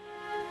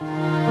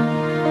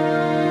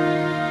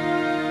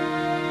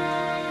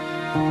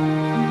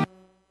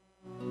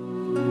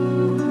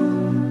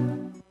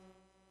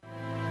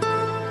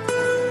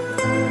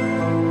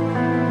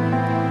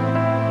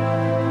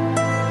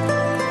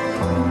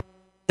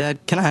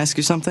 Dad, can I ask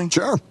you something?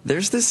 Sure.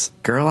 There's this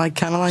girl I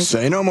kind of like.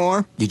 Say no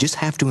more. You just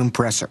have to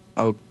impress her.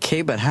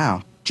 Okay, but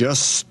how?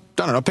 Just,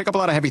 I don't know, pick up a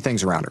lot of heavy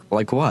things around her.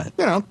 Like what?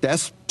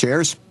 Desks,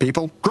 chairs,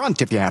 people.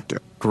 Grunt if you have to.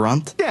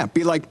 Grunt? Yeah,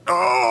 be like,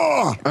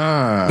 oh!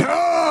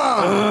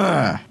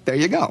 There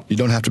you go. You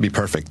don't have to be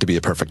perfect to be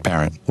a perfect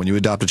parent. When you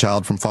adopt a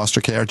child from foster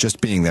care, just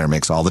being there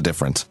makes all the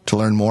difference. To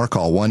learn more,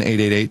 call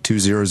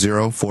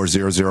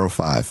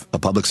 1-888-200-4005. A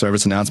public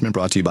service announcement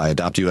brought to you by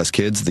Adopt U.S.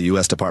 Kids, the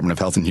U.S. Department of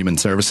Health and Human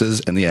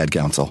Services, and the Ad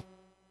Council.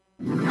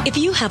 If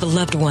you have a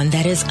loved one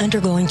that is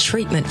undergoing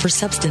treatment for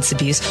substance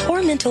abuse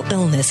or mental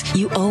illness,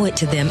 you owe it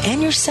to them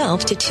and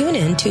yourself to tune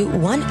in to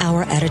 1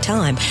 Hour at a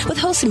Time with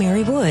host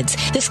Mary Woods.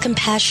 This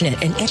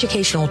compassionate and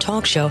educational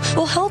talk show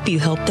will help you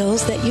help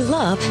those that you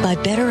love by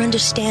better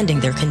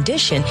understanding their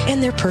condition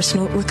and their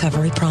personal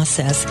recovery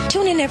process.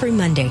 Tune in every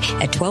Monday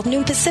at 12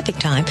 noon Pacific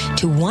Time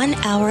to 1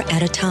 Hour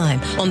at a Time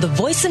on the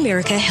Voice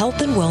America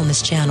Health and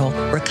Wellness Channel.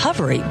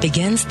 Recovery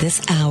begins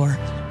this hour.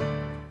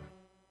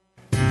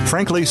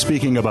 Frankly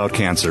Speaking About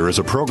Cancer is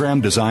a program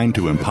designed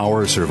to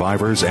empower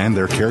survivors and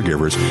their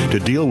caregivers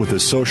to deal with the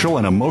social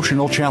and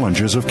emotional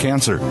challenges of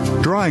cancer.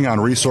 Drawing on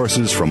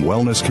resources from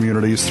wellness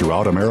communities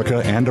throughout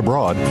America and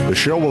abroad, the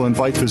show will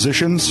invite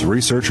physicians,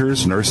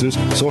 researchers, nurses,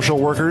 social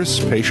workers,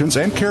 patients,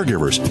 and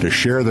caregivers to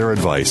share their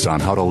advice on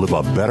how to live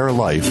a better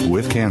life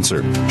with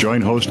cancer.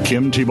 Join host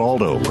Kim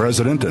Tibaldo,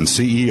 President and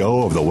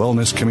CEO of the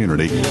Wellness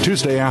Community,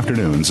 Tuesday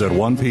afternoons at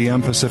 1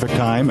 p.m. Pacific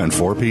Time and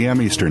 4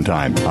 p.m. Eastern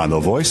Time on the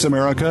Voice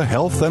America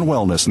Health and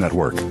Wellness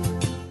Network.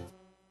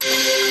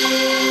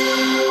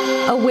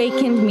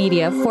 Awakened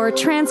Media for a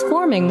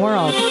transforming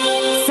world.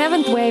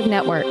 Seventh Wave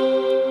Network.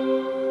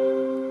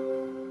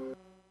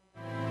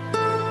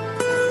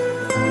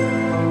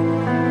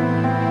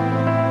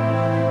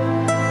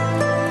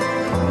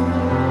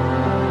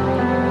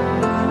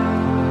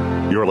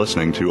 You're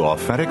listening to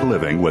Authentic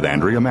Living with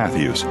Andrea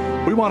Matthews.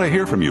 We want to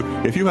hear from you.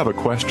 If you have a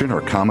question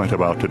or comment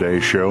about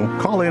today's show,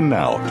 call in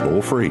now,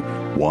 toll free,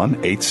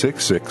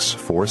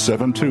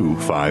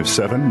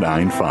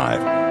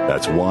 1-866-472-5795.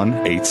 That's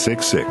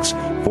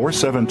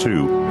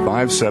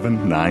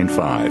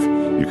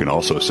 1-866-472-5795. You can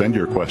also send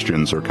your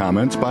questions or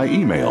comments by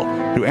email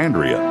to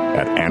Andrea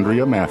at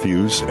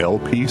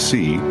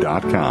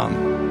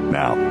AndreaMatthewsLPC.com.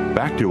 Now,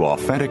 back to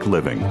Authentic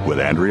Living with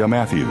Andrea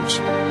Matthews.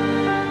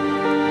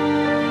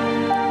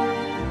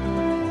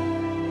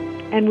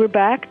 And we're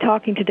back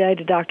talking today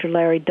to Dr.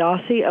 Larry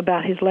Dossey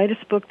about his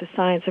latest book, The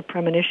Science of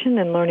Premonition,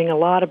 and learning a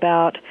lot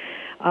about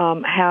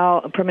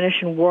how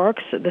premonition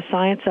works, the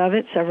science of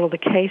it, several of the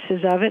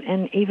cases of it,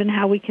 and even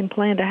how we can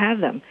plan to have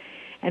them.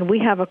 And we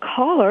have a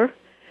caller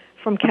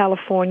from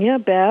California.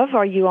 Bev,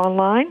 are you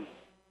online?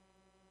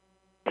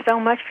 So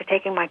much for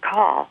taking my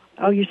call.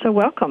 Oh, you're so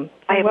welcome.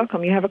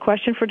 Welcome. You have a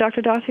question for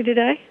Dr. Dossey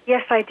today?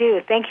 Yes, I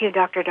do. Thank you,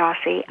 Dr.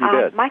 Dossey.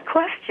 My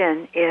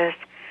question is,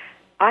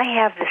 I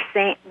have the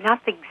same,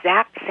 not the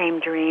exact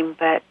same dream,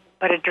 but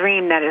a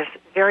dream that is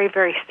very,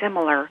 very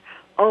similar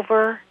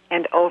over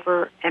and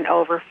over and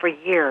over for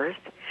years.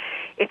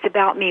 It's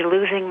about me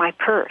losing my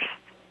purse.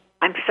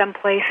 I'm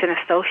someplace in a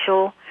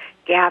social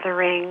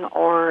gathering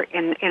or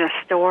in a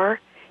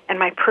store, and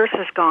my purse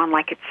is gone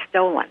like it's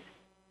stolen.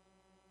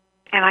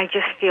 And I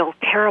just feel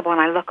terrible, and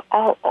I look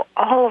all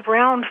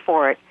around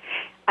for it.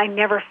 I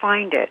never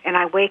find it, and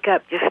I wake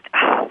up just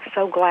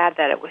so glad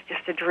that it was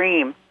just a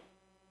dream.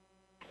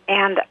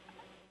 And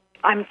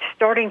I'm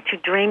starting to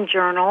dream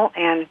journal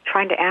and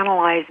trying to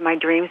analyze my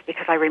dreams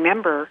because I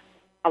remember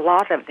a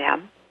lot of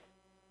them.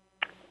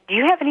 Do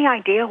you have any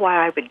idea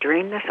why I would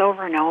dream this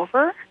over and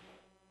over?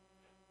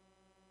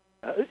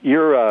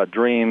 Your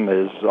dream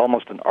is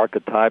almost an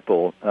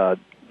archetypal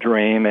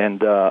dream,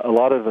 and a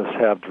lot of us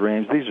have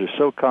dreams. These are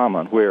so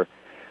common where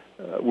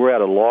we're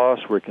at a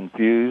loss, we're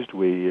confused,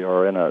 we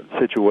are in a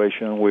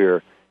situation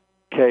where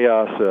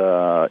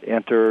chaos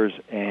enters,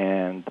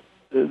 and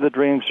the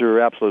dreams are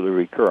absolutely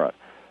recurrent.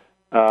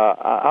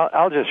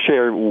 I'll just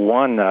share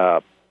one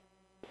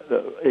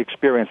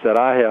experience that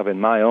I have in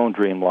my own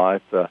dream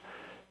life,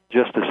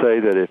 just to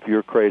say that if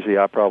you're crazy,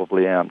 I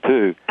probably am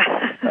too.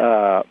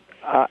 I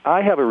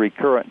have a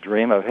recurrent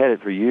dream, I've had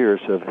it for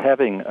years, of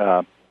having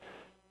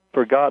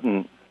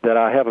forgotten that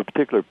I have a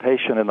particular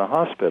patient in the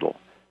hospital.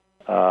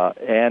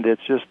 And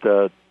it's just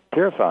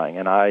terrifying.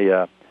 And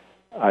I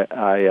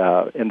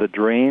in the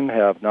dream,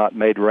 have not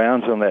made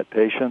rounds on that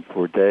patient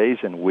for days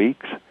and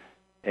weeks.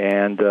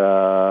 And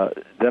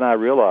then I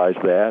realize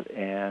that,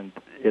 and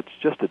it's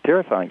just a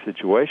terrifying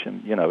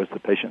situation. You know, is the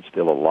patient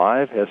still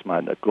alive? Has my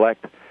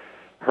neglect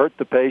hurt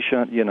the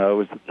patient? You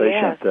know, is the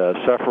patient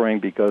suffering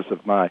because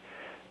of my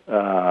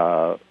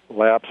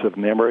lapse of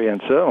memory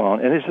and so on?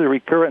 And it's a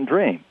recurrent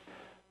dream.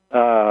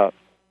 I'm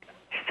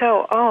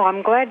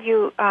glad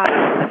you.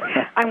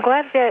 I'm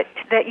glad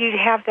that you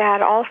have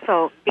that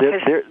also.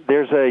 Because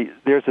there's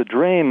a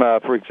dream,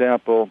 for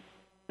example,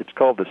 it's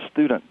called the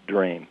student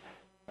dream,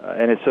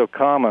 and it's so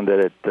common that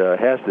it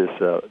has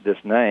this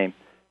name.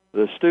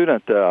 The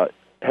student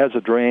has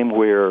a dream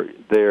where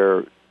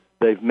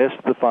they've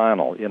missed the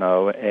final, you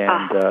know,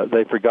 and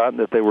they've forgotten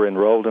that they were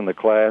enrolled in the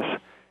class.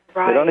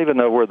 Right. They don't even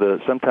know where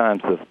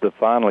sometimes the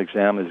final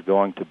exam is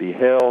going to be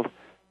held.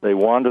 They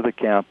wander the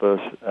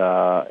campus,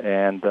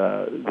 and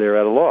they're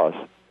at a loss.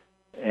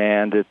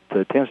 And it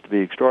tends to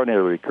be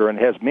extraordinarily recurrent.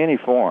 It has many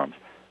forms.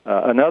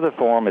 Another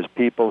form is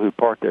people who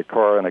park their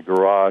car in a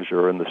garage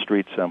or in the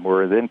street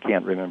somewhere and then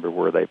can't remember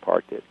where they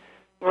parked it.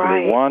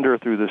 Right. So they wander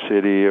through the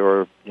city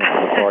or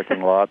the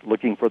parking lot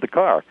looking for the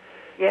car.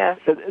 Yes.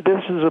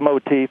 This is a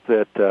motif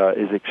that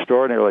is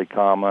extraordinarily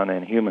common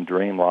in human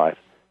dream life.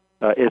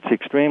 it's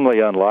extremely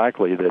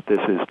unlikely that this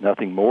is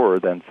nothing more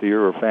than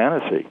fear or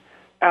fantasy.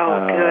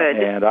 Oh,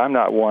 good. And I'm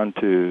not one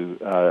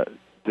to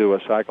do a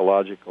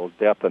psychological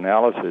depth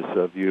analysis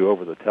of you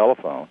over the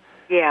telephone.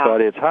 Yeah.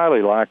 But it's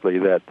highly likely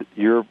that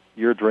your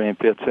dream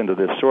fits into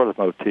this sort of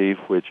motif,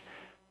 which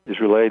is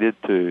related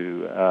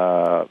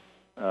to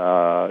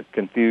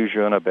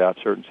confusion about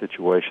certain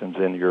situations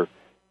in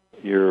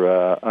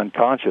your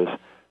unconscious.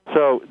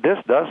 So this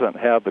doesn't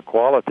have the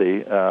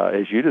quality,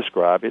 as you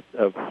describe it,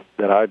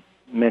 that I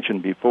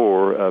mentioned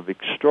before, of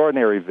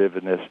extraordinary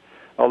vividness,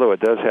 although it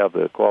does have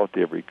the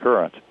quality of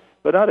recurrence.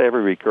 But not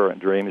every recurrent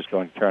dream is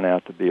going to turn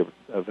out to be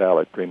a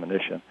valid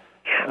premonition.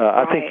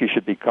 I think you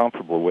should be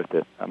comfortable with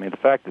it. I mean, the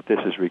fact that this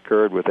has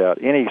recurred without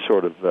any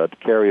sort of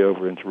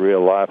carryover into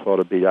real life ought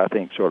to be, I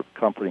think, sort of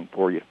comforting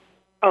for you.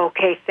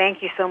 Okay,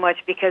 thank you so much,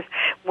 because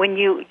when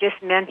you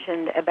just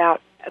mentioned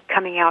about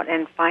coming out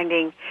and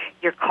finding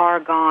your car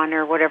gone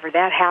or whatever,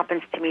 that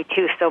happens to me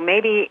too. So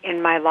maybe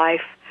in my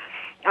life,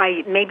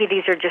 maybe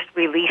these are just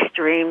release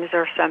dreams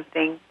or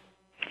something.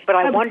 But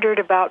I wondered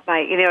about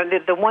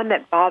the one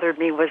that bothered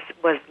me was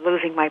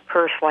losing my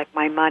purse, like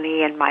my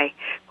money and my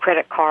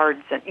credit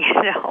cards and,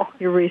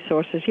 your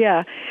resources,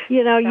 yeah.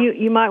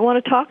 You might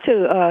want to talk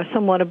to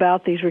someone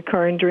about these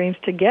recurring dreams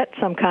to get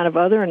some kind of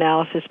other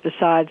analysis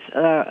besides,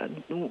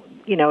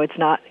 it's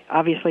not,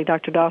 obviously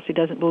Dr. Dossey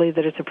doesn't believe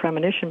that it's a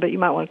premonition, but you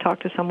might want to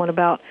talk to someone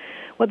about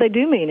what they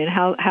do mean and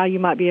how you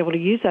might be able to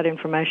use that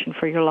information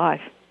for your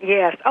life.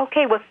 Yes.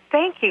 Okay. Well,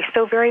 thank you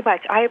so very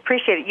much. I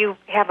appreciate it. You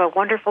have a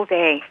wonderful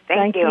day.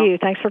 Thank you. Thank you.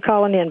 Thanks for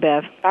calling in,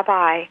 Bev.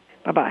 Bye-bye.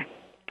 Bye-bye.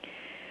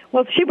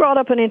 Well, she brought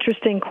up an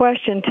interesting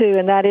question, too,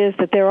 and that is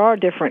that there are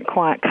different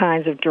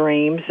kinds of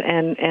dreams,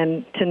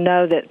 and to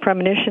know that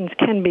premonitions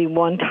can be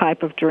one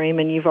type of dream,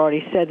 and you've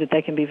already said that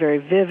they can be very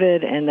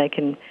vivid, and they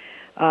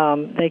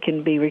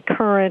can be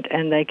recurrent,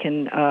 and they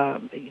can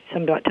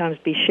sometimes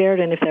be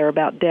shared, and if they're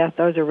about death,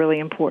 those are really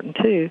important,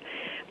 too.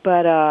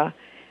 But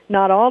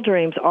not all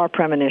dreams are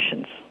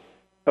premonitions.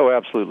 Oh,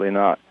 absolutely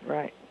not.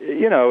 Right.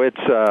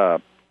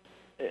 It's.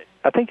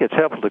 I think it's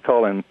helpful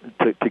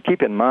to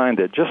keep in mind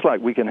that just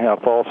like we can have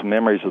false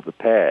memories of the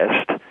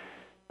past,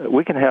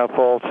 we can have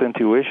false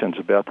intuitions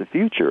about the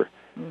future.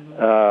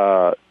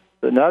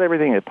 Mm-hmm. Not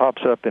everything that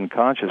pops up in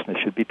consciousness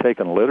should be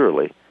taken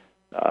literally.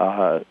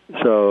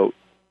 So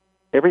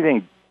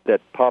everything that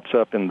pops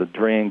up in the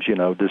dreams,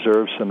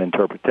 deserves some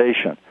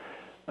interpretation.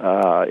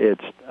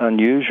 It's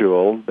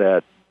unusual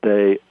that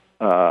they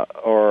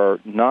are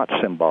not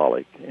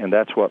symbolic, and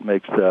that's what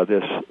makes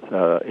this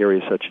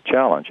area such a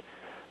challenge.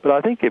 But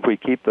I think if we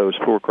keep those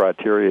 4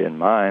 criteria in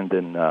mind,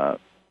 then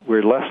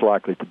we're less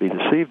likely to be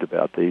deceived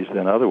about these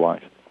than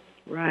otherwise.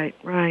 Right.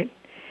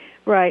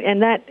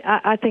 And that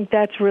I think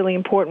that's really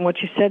important,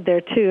 what you said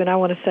there, too. And I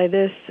want to say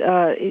this,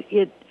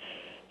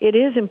 it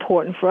is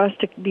important for us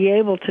to be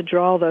able to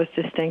draw those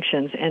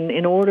distinctions. And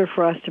in order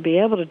for us to be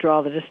able to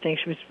draw the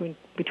distinction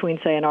between,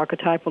 say, an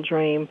archetypal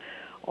dream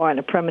or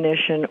a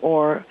premonition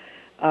or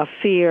a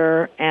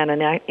fear and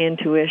an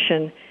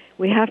intuition,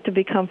 we have to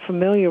become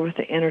familiar with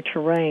the inner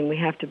terrain. We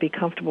have to be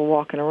comfortable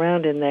walking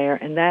around in there,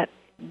 and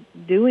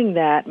doing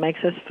that makes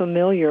us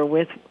familiar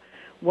with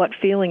what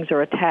feelings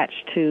are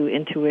attached to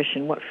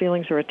intuition, what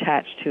feelings are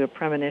attached to a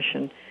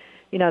premonition,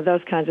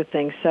 those kinds of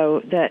things. So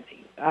that,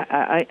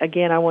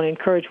 I want to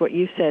encourage what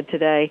you said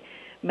today.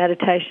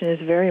 Meditation is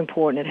very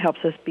important. It helps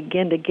us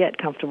begin to get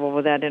comfortable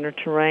with that inner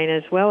terrain,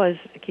 as well as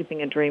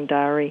keeping a dream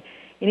diary.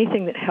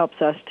 Anything that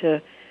helps us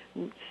to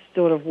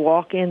sort of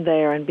walk in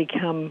there and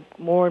become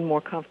more and more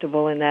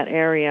comfortable in that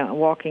area,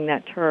 walking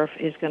that turf,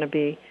 is going to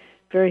be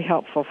very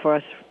helpful for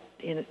us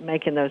in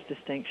making those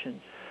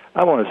distinctions.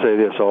 I want to say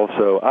this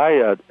also.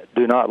 I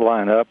do not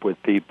line up with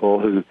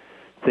people who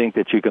think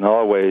that you can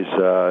always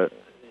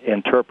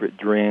interpret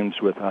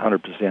dreams with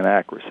 100%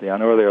 accuracy. I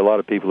know there are a lot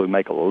of people who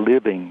make a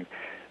living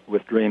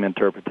with dream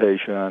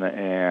interpretation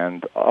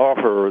and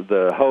offer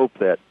the hope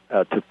that,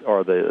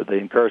 or the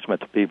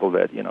encouragement to people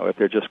that, if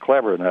they're just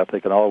clever enough,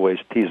 they can always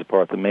tease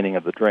apart the meaning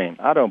of the dream.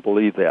 I don't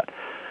believe that.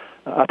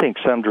 I think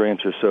some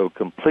dreams are so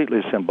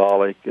completely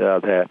symbolic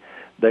that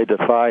they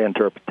defy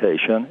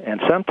interpretation, and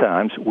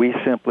sometimes we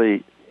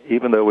simply,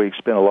 even though we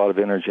spend a lot of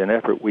energy and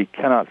effort, we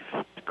cannot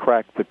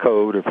crack the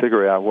code or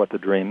figure out what the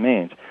dream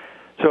means.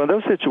 So in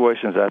those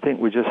situations, I think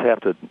we just have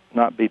to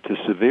not be too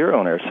severe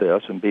on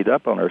ourselves and beat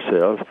up on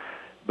ourselves,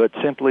 but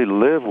simply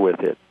live with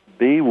it,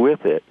 be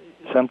with it.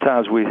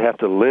 Sometimes we have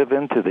to live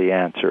into the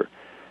answer,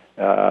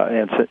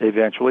 and so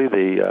eventually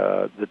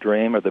the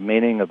dream or the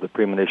meaning of the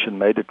premonition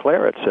may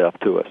declare itself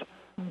to us,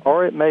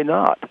 or it may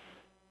not.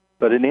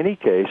 But in any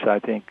case, I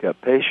think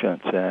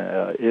patience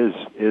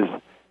is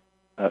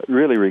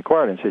really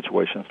required in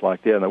situations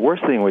like that. And the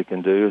worst thing we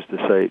can do is to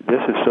say,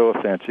 this is so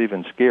offensive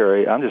and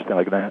scary, I'm just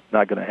not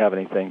going to have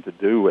anything to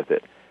do with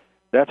it.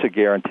 That's a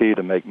guarantee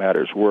to make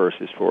matters worse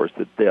as far as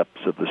the depths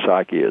of the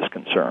psyche is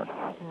concerned.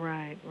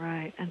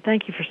 Right. And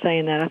thank you for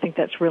saying that. I think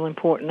that's real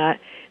important.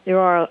 There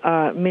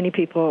are many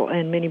people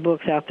and many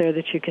books out there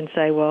that you can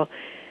say, well,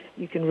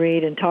 you can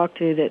read and talk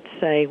to that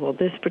say, well,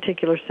 this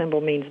particular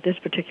symbol means this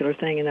particular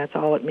thing, and that's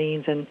all it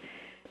means. And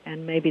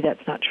and maybe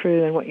that's not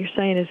true. And what you're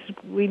saying is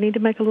we need to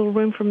make a little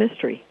room for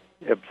mystery.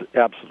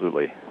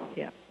 Absolutely.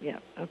 Yeah.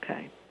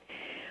 Okay.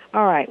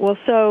 All right. Well,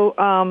 so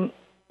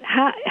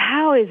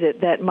how is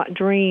it that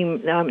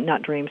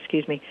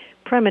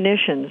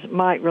premonitions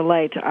might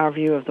relate to our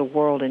view of the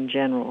world in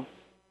general?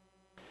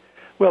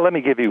 Well, let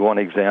me give you one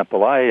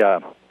example.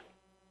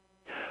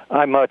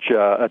 I'm much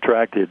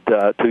attracted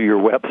to your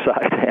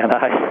website, and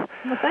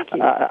thank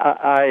you.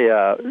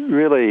 I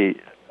really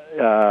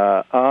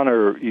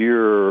honor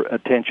your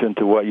attention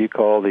to what you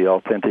call the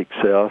authentic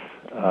self,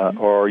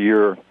 or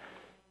your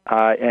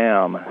I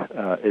am,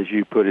 as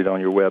you put it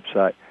on your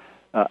website.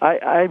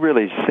 I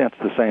really sense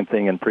the same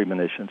thing in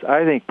premonitions.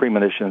 I think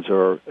premonitions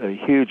are a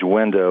huge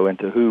window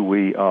into who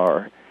we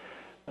are.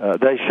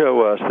 They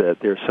show us that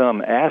there's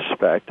some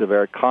aspect of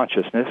our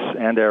consciousness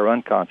and our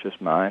unconscious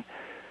mind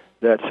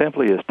that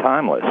simply is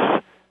timeless.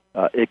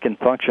 It can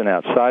function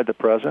outside the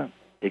present.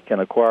 It can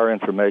acquire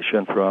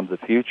information from the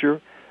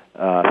future.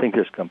 I think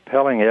there's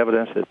compelling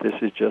evidence that this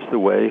is just the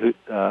way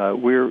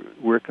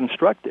we're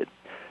constructed.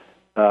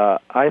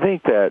 I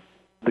think that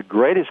the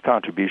greatest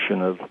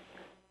contribution of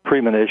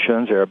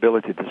premonitions, our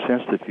ability to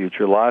sense the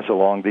future, lies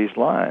along these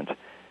lines.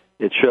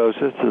 It shows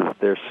us that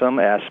there's some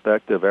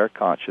aspect of our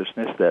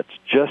consciousness that's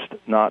just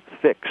not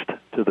fixed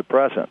to the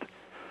present.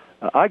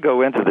 I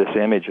go into this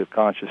image of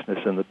consciousness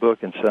in the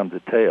book in some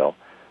detail.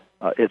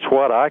 It's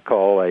what I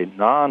call a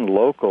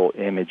non-local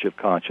image of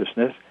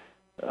consciousness,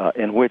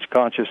 in which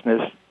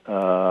consciousness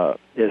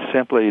is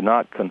simply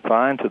not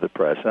confined to the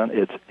present.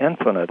 It's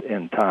infinite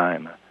in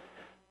time.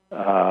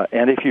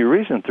 And if you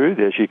reason through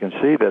this, you can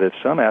see that if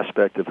some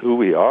aspect of who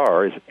we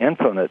are is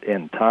infinite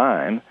in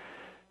time,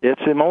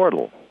 it's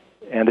immortal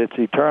and it's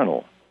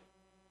eternal.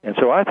 And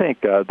so I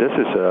think this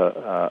is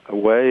a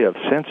way of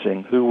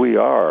sensing who we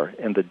are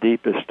in the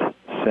deepest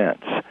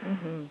sense.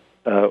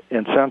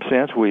 In some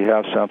sense, we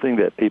have something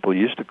that people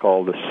used to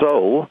call the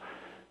soul.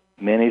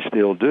 Many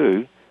still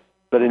do.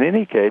 But in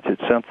any case,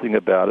 it's something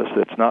about us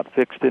that's not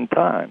fixed in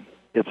time.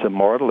 It's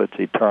immortal, it's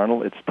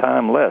eternal, it's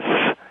timeless.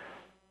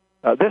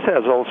 This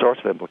has all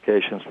sorts of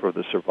implications for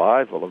the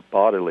survival of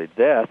bodily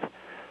death.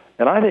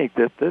 And I think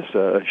that this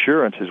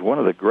assurance is one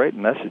of the great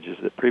messages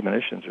that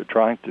premonitions are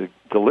trying to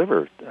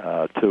deliver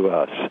to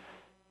us.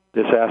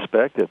 This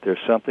aspect that there's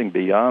something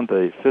beyond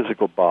the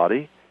physical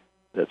body,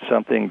 that's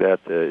something that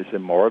is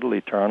immortal,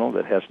 eternal,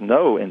 that has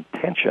no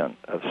intention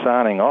of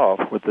signing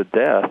off with the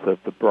death of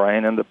the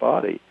brain and the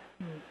body.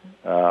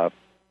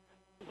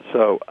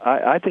 So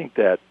I think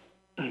that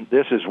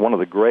this is one of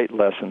the great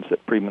lessons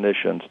that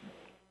premonitions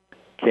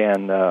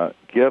can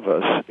give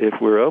us if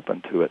we're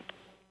open to it.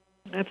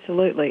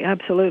 Absolutely.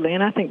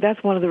 And I think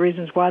that's one of the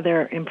reasons why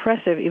they're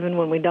impressive, even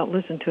when we don't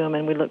listen to them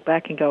and we look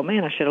back and go,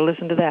 man, I should have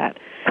listened to that.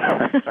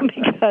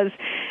 Because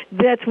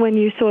that's when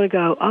you sort of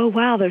go, oh,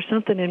 wow, there's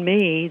something in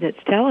me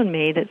that's telling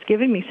me, that's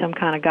giving me some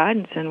kind of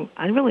guidance, and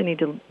I really need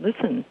to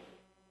listen.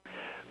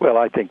 Well,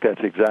 I think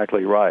that's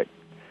exactly right.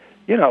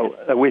 You know,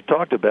 we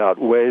talked about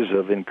ways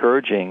of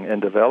encouraging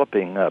and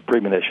developing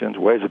premonitions,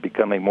 ways of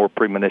becoming more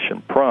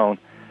premonition-prone.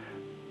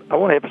 I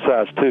want to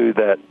emphasize, too,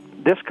 that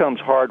this comes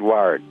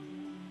hardwired.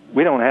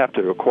 We don't have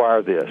to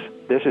acquire this.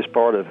 This is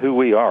part of who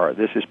we are.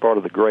 This is part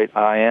of the great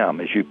I am,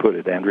 as you put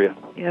it, Andrea.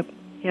 Yep,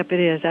 it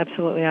is.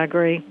 Absolutely, I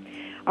agree.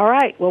 All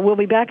right, well, we'll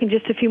be back in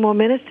just a few more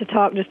minutes to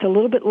talk just a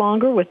little bit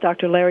longer with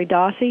Dr. Larry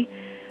Dossey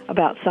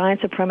about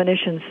Science of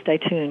Premonition. Stay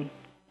tuned.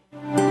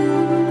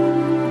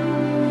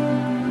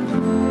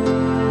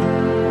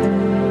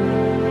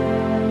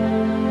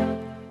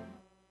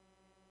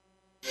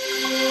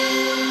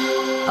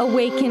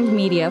 Awakened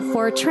media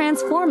for a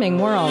transforming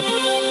world.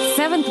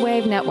 Seventh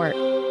Wave Network.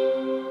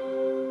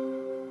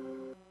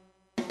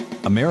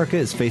 America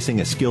is facing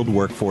a skilled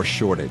workforce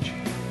shortage.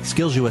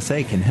 Skills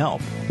USA can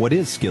help. What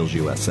is Skills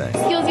USA?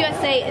 Skills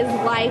USA is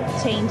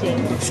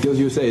life-changing. Skills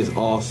USA is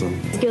awesome.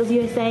 Skills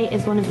USA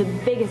is one of the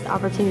biggest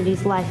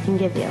opportunities life can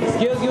give you.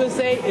 Skills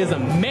USA is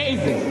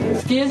amazing.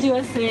 Skills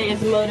USA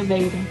is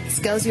motivating.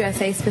 Skills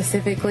USA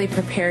specifically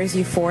prepares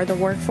you for the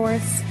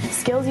workforce.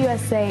 Skills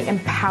USA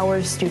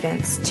empowers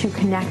students to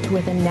connect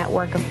with a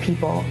network of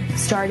people,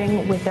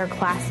 starting with their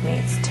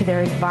classmates, to their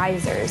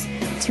advisors,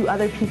 to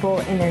other people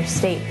in their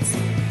states.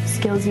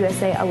 Skills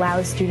USA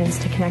allows students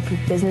to connect with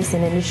business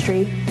and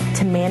industry,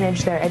 to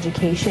manage their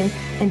education,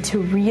 and to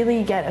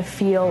really get a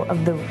feel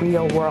of the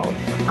real world.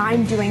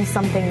 I'm doing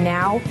something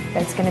now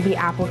that's going to be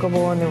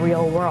applicable in the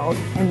real world,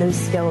 and those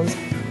skills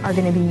are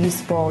going to be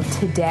useful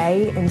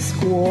today in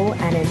school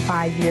and in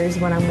 5 years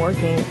when I'm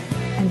working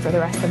and for the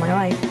rest of my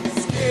life.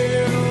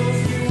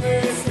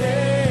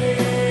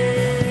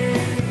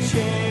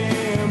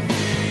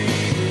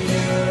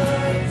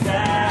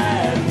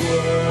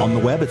 On the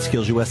web at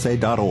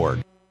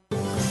skillsusa.org.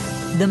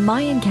 The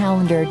Mayan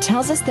calendar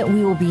tells us that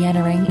we will be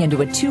entering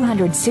into a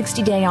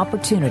 260-day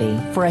opportunity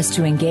for us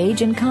to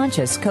engage in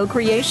conscious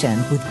co-creation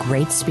with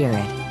Great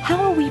Spirit.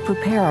 How will we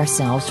prepare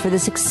ourselves for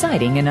this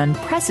exciting and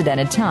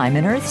unprecedented time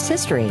in Earth's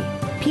history?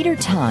 Peter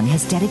Tong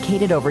has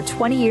dedicated over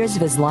 20 years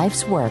of his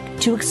life's work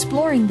to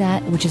exploring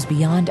that which is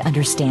beyond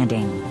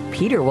understanding.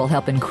 Peter will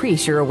help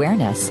increase your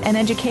awareness and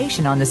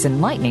education on this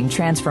enlightening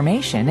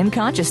transformation in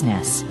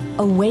consciousness.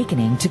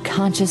 Awakening to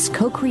Conscious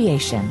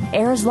Co-Creation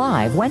airs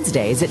live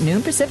Wednesdays at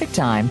noon Pacific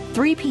Time,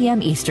 3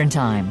 p.m. Eastern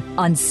Time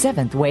on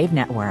Seventh Wave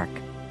Network.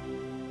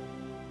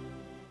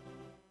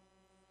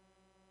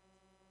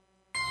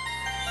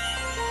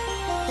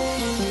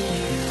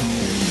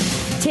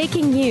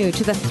 Taking you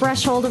to the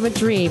threshold of a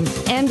dream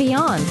and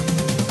beyond.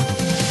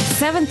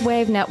 Seventh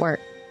Wave Network.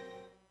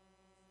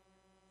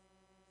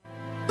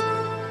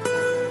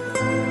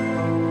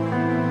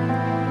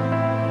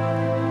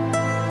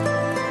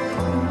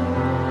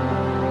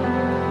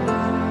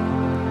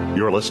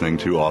 You're listening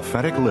to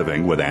Authentic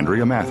Living with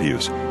Andrea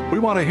Matthews. We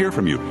want to hear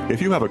from you. If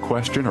you have a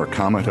question or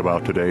comment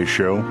about today's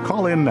show,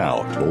 call in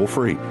now, toll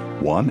free,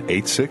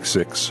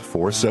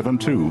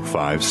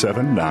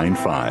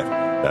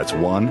 1-866-472-5795. That's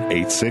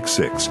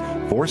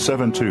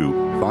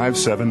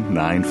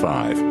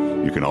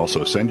 1-866-472-5795. You can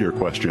also send your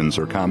questions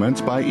or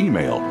comments by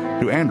email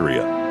to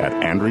Andrea at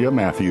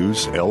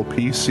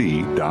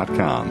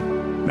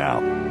AndreaMatthewsLPC.com.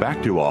 Now,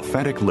 back to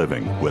Authentic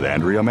Living with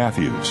Andrea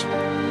Matthews.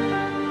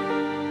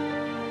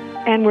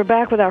 And we're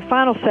back with our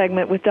final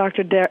segment with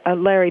Dr.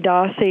 Larry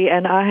Dossey,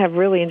 and I have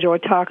really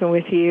enjoyed talking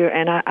with you,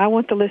 and I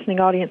want the listening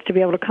audience to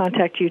be able to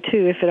contact you,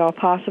 too, if at all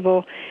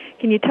possible.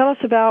 Can you tell us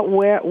about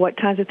what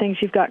kinds of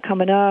things you've got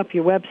coming up,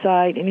 your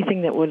website,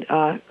 anything that would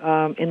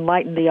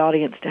enlighten the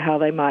audience to how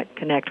they might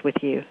connect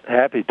with you?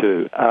 Happy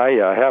to.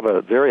 I have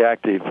a very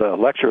active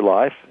lecture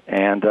life,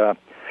 and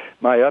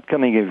my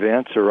upcoming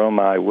events are on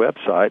my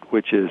website,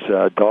 which is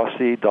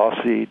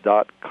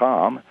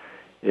Dossey.com.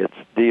 It's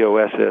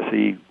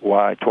Dossey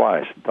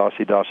twice,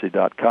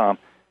 Dossey.com.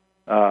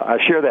 I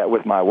share that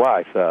with my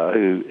wife,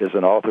 who is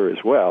an author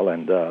as well,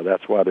 and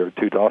that's why there are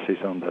two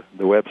Dosseys on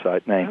the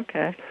website name.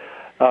 Okay.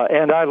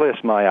 And I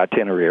list my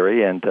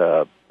itinerary, and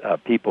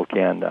people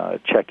can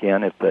check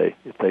in if they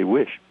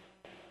wish.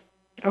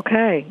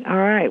 Okay. All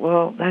right.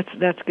 Well,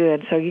 that's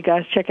good. So you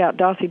guys check out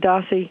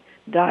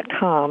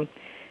Dossey.com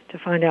to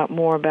find out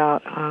more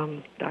about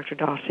Dr.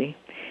 Dossey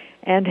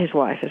and his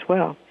wife as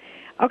well.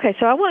 Okay,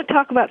 so I want to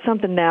talk about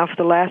something now for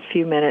the last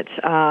few minutes,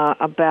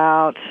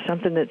 about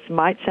something that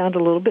might sound a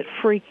little bit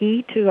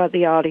freaky to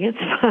the audience,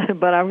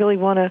 but I really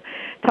want to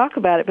talk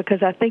about it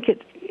because I think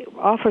it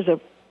offers a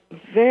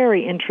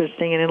very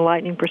interesting and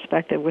enlightening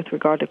perspective with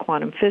regard to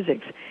quantum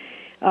physics.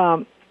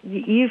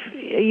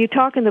 You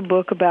talk in the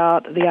book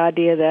about the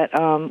idea that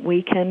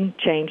we can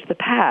change the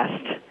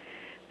past,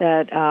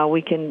 that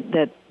we can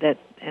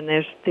and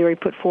there's theory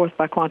put forth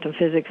by quantum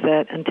physics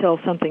that until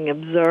something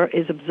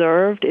is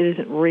observed, it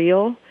isn't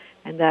real,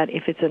 and that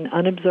if it's an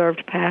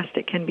unobserved past,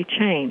 it can be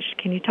changed.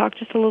 Can you talk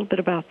just a little bit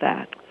about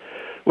that?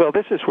 Well,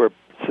 this is where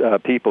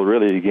people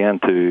really begin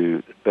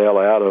to bail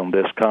out on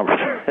this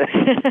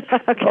conversation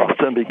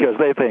often because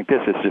they think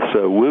this is just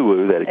so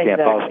woo-woo that it can't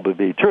possibly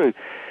be true.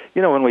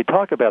 You know, when we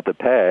talk about the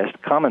past,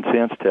 common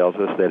sense tells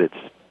us that it's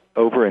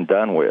over and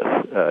done with.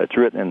 It's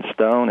written in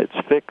stone. It's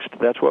fixed.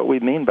 That's what we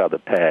mean by the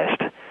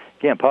past.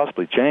 Can't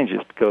possibly change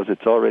it because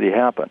it's already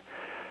happened.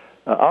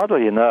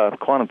 Oddly enough,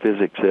 quantum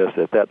physics says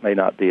that may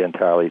not be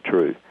entirely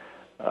true.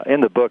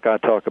 In the book, I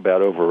talk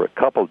about over a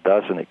couple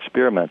dozen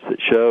experiments that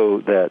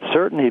show that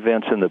certain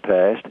events in the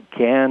past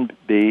can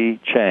be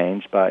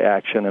changed by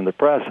action in the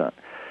present.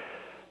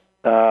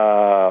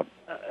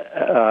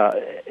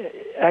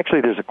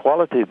 Actually, there's a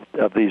quality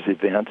of these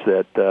events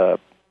that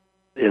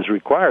is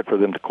required for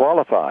them to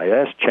qualify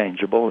as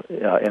changeable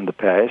in the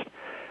past.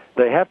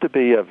 They have to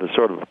be of a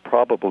sort of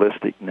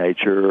probabilistic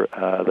nature.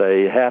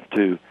 They have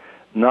to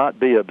not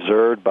be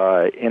observed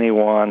by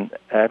anyone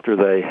after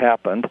they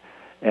happened.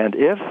 And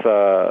if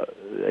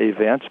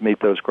events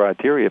meet those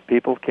criteria,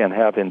 people can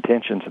have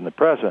intentions in the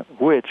present,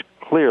 which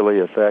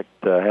clearly affect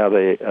how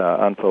they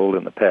unfold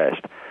in the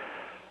past.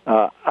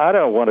 I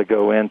don't want to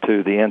go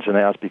into the ins and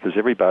outs because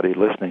everybody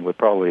listening would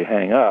probably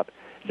hang up.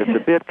 It's a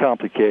bit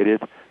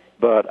complicated,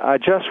 but I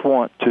just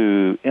want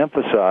to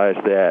emphasize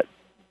that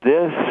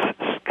this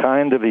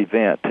kind of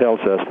event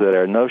tells us that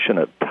our notion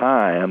of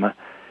time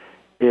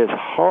is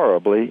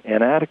horribly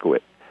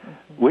inadequate.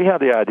 We have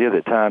the idea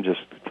that time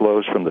just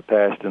flows from the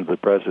past into the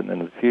present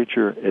and the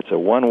future. It's a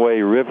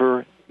one-way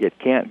river. It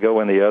can't go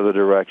in the other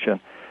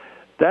direction.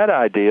 That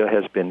idea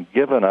has been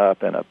given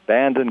up and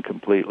abandoned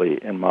completely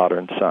in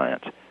modern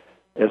science.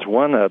 As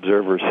one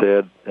observer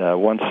said,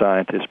 one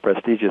scientist,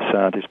 prestigious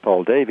scientist,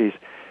 Paul Davies,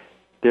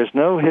 there's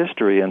no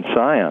history in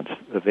science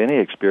of any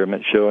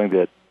experiment showing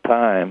that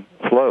time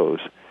flows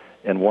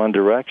in one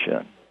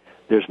direction.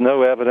 There's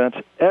no evidence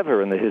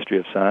ever in the history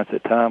of science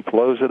that time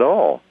flows at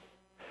all.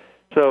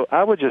 So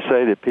I would just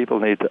say that people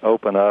need to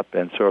open up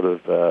and sort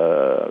of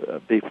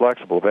be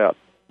flexible about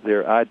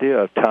their idea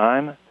of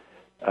time.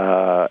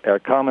 Our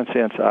common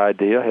sense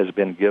idea has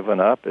been given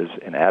up as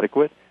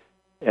inadequate,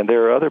 and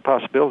there are other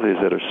possibilities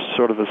that are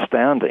sort of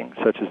astounding,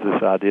 such as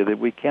this idea that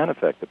we can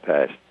affect the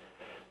past.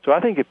 So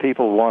I think if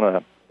people want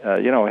to,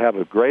 have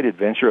a great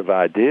adventure of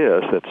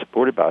ideas that's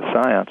supported by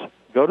science,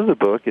 go to the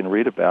book and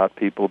read about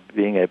people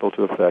being able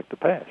to affect the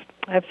past.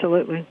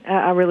 Absolutely.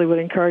 I really would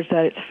encourage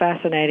that. It's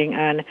fascinating.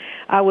 And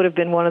I would have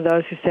been one of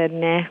those who said,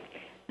 nah.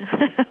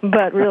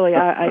 But really,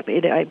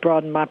 it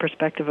broadened my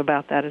perspective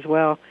about that as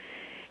well,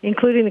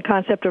 including the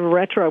concept of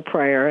retro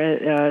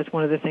prayer is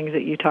one of the things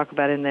that you talk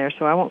about in there.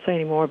 So I won't say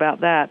any more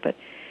about that. But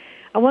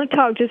I want to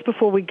talk just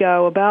before we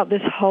go about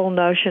this whole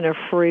notion of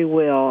free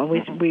will. And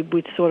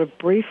we sort of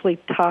briefly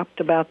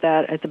talked about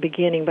that at the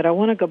beginning, but I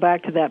want to go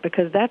back to that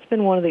because that's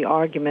been one of the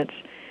arguments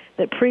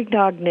that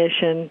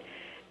precognition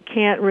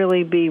can't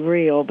really be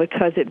real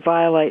because it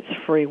violates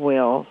free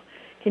will.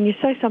 Can you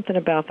say something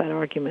about that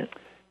argument?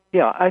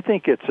 Yeah, I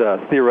think it's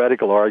a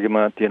theoretical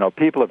argument. You know,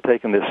 people have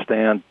taken this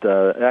stand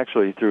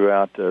actually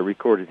throughout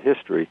recorded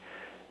history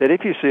that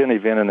if you see an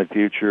event in the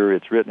future,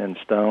 it's written in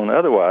stone.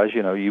 Otherwise,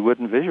 you know, you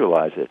wouldn't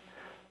visualize it.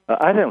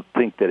 I don't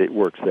think that it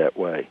works that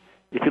way.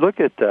 If you look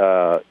at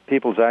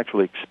people's actual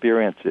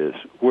experiences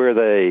where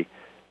they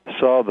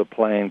saw the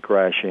plane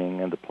crashing,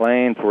 and the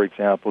plane, for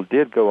example,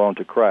 did go on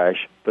to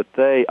crash, but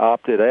they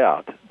opted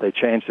out. They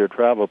changed their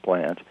travel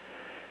plans.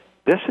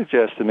 This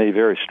suggests to me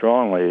very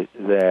strongly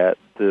that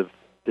the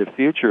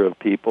future of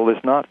people is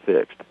not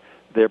fixed.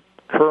 Their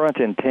current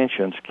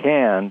intentions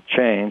can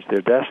change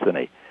their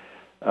destiny.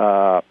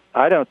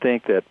 I don't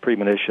think that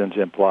premonitions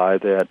imply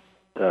that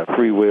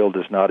free will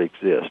does not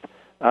exist.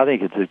 I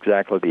think it's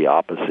exactly the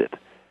opposite.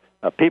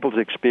 People's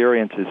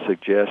experiences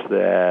suggest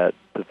that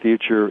the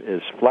future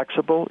is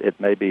flexible. It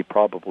may be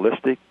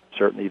probabilistic.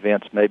 Certain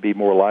events may be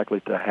more likely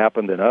to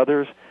happen than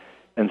others,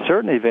 and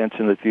certain events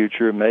in the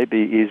future may be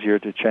easier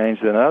to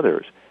change than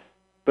others.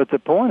 But the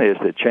point is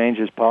that change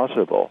is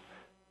possible.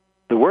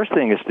 The worst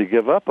thing is to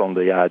give up on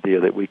the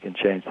idea that we can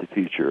change the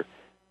future.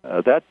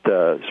 That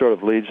sort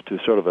of leads to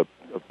sort of a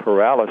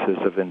paralysis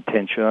of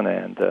intention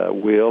and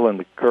will in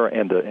the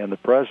current and the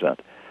present.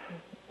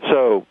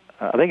 So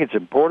I think it's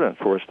important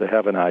for us to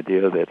have an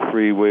idea that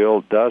free will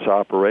does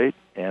operate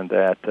and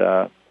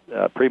that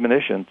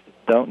premonitions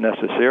don't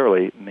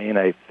necessarily mean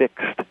a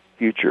fixed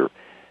future.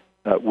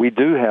 We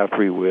do have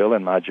free will,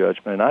 in my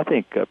judgment, and I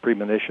think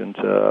premonitions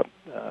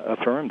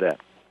affirm that.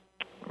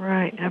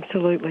 Right,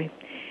 absolutely.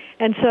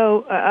 And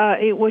so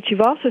what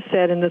you've also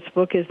said in this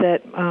book is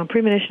that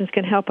premonitions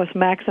can help us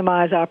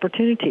maximize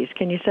opportunities.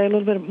 Can you say a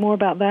little bit more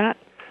about that?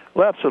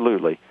 Well,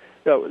 absolutely.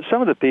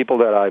 Some of the people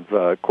that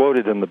I've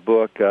quoted in the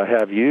book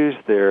have used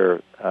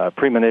their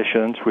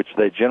premonitions, which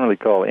they generally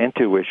call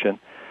intuition,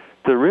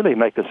 to really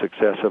make a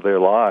success of their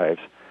lives.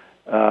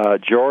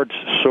 George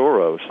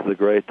Soros, the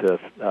great,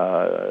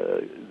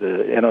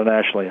 the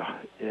internationally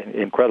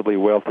incredibly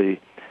wealthy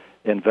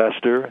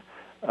investor,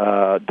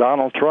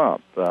 Donald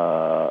Trump,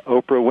 Oprah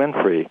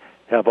Winfrey,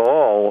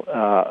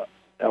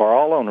 are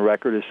all on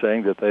record as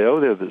saying that they owe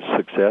their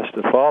success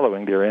to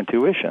following their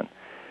intuition.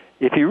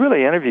 If you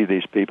really interview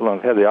these people,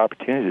 and I've had the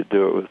opportunity to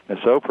do it with Miss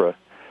Oprah,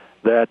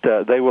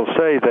 that they will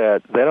say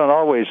that they don't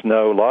always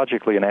know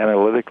logically and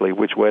analytically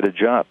which way to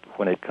jump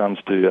when it comes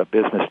to a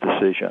business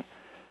decision,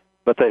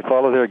 but they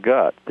follow their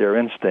gut, their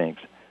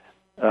instincts.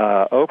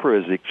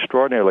 Oprah is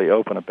extraordinarily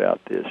open about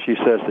this. She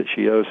says that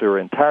she owes her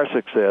entire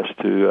success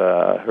to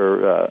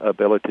her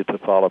ability to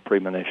follow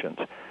premonitions.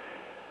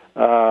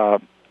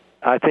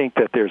 I think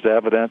that there's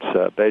evidence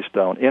based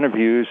on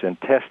interviews and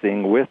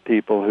testing with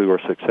people who are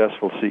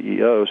successful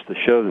CEOs to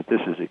show that this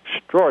is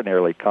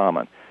extraordinarily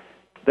common.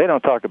 They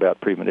don't talk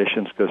about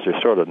premonitions because they're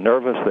sort of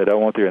nervous. They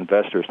don't want their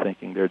investors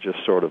thinking they're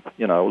just sort of,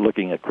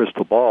 looking at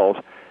crystal balls.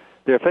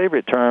 Their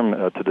favorite term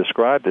to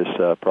describe this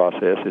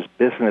process is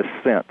business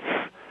sense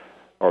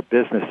or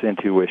business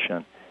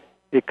intuition.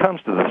 It comes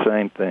to the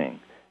same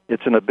thing.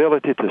 It's an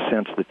ability to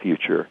sense the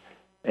future.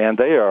 And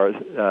they are,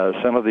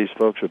 some of these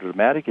folks are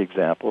dramatic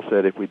examples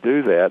that if we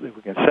do that,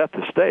 we can set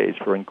the stage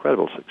for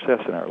incredible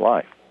success in our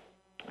life.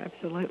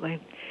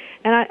 Absolutely.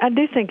 And I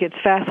do think it's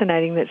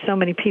fascinating that so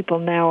many people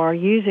now are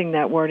using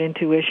that word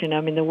intuition. I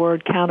mean, the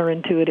word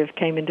counterintuitive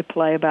came into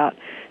play about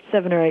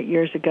 7 or 8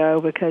 years ago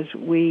because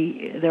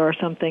there are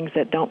some things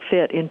that don't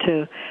fit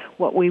into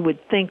what we would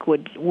think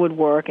would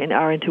work and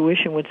our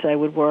intuition would say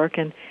would work.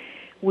 And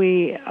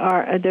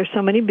there's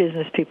so many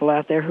business people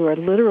out there who are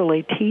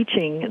literally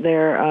teaching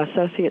their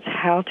associates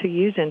how to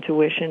use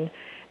intuition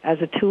as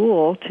a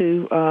tool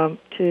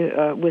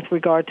with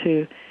regard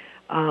to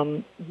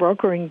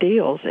brokering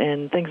deals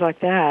and things like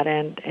that.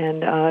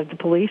 And the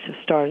police have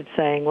started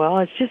saying, well,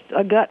 it's just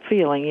a gut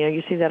feeling.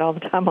 You see that all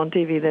the time on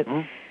TV that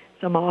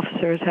some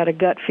officers had a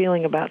gut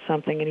feeling about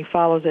something and he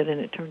follows it and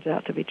it turns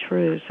out to be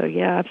true. So,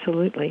 yeah,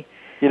 absolutely.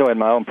 In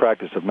my own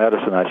practice of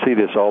medicine, I see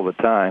this all the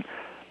time.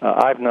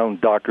 I've known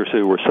doctors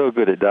who were so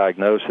good at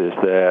diagnosis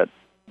that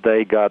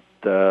they got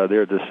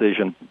their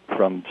decision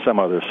from some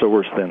other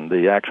source than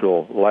the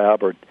actual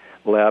lab or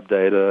lab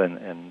data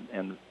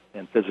and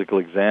physical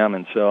exam.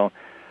 And so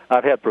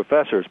I've had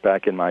professors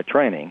back in my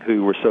training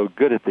who were so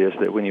good at this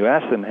that when you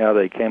ask them how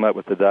they came up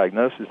with the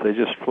diagnosis, they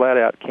just flat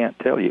out can't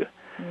tell you.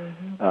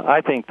 Mm-hmm.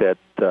 I think that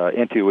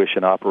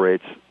intuition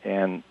operates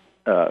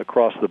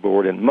across the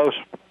board in most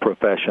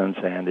professions,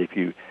 and if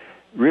you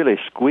really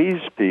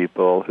squeeze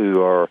people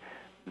who are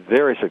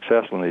very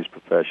successful in these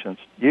professions,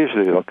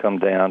 usually it'll come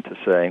down to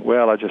saying,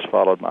 well, I just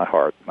followed my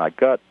heart, my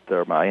gut,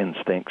 or my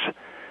instincts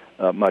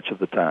much of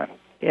the time.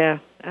 Yeah,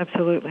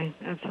 absolutely,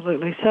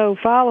 absolutely. So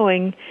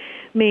following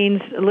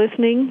means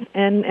listening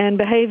and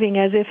behaving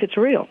as if it's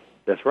real.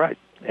 That's right,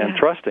 and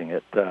trusting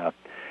it.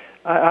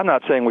 I'm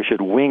not saying we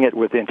should wing it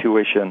with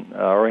intuition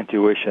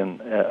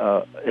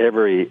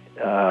every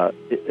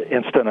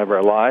instant of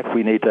our life.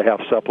 We need to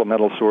have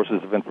supplemental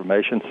sources of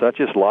information,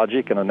 such as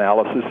logic and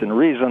analysis and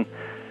reason,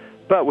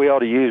 but we ought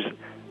to use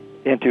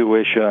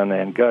intuition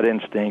and gut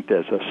instinct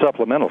as a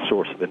supplemental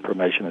source of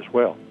information as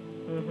well.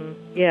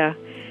 Mm-hmm. Yeah.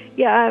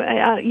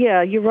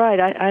 Yeah, you're right.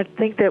 I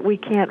think that we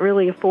can't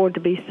really afford to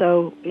be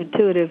so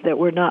intuitive that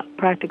we're not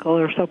practical,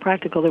 or so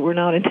practical that we're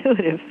not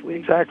intuitive.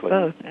 Exactly.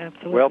 Both,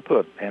 absolutely. Well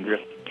put, Andrea.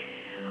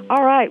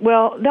 All right.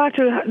 Well,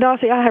 Dr.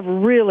 Dossey, I have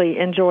really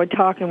enjoyed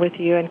talking with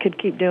you and could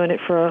keep doing it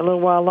for a little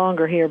while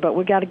longer here, but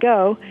we got to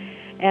go.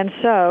 And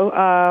so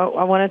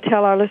I want to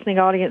tell our listening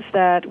audience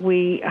that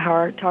we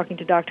are talking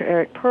to Dr.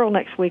 Eric Pearl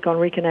next week on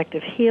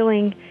reconnective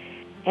healing.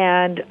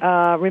 And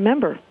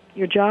remember,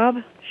 your job,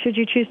 should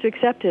you choose to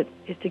accept it,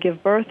 is to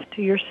give birth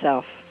to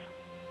yourself.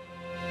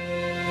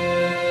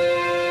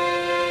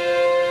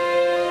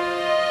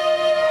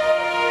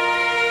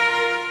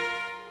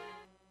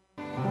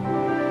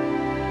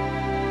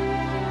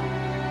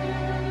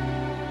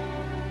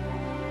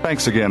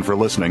 Thanks again for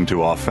listening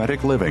to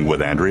Authentic Living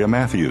with Andrea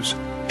Matthews.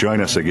 Join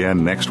us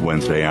again next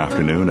Wednesday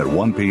afternoon at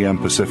 1 p.m.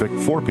 Pacific,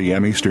 4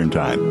 p.m. Eastern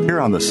Time, here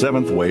on the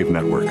Seventh Wave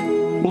Network.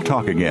 We'll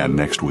talk again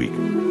next week.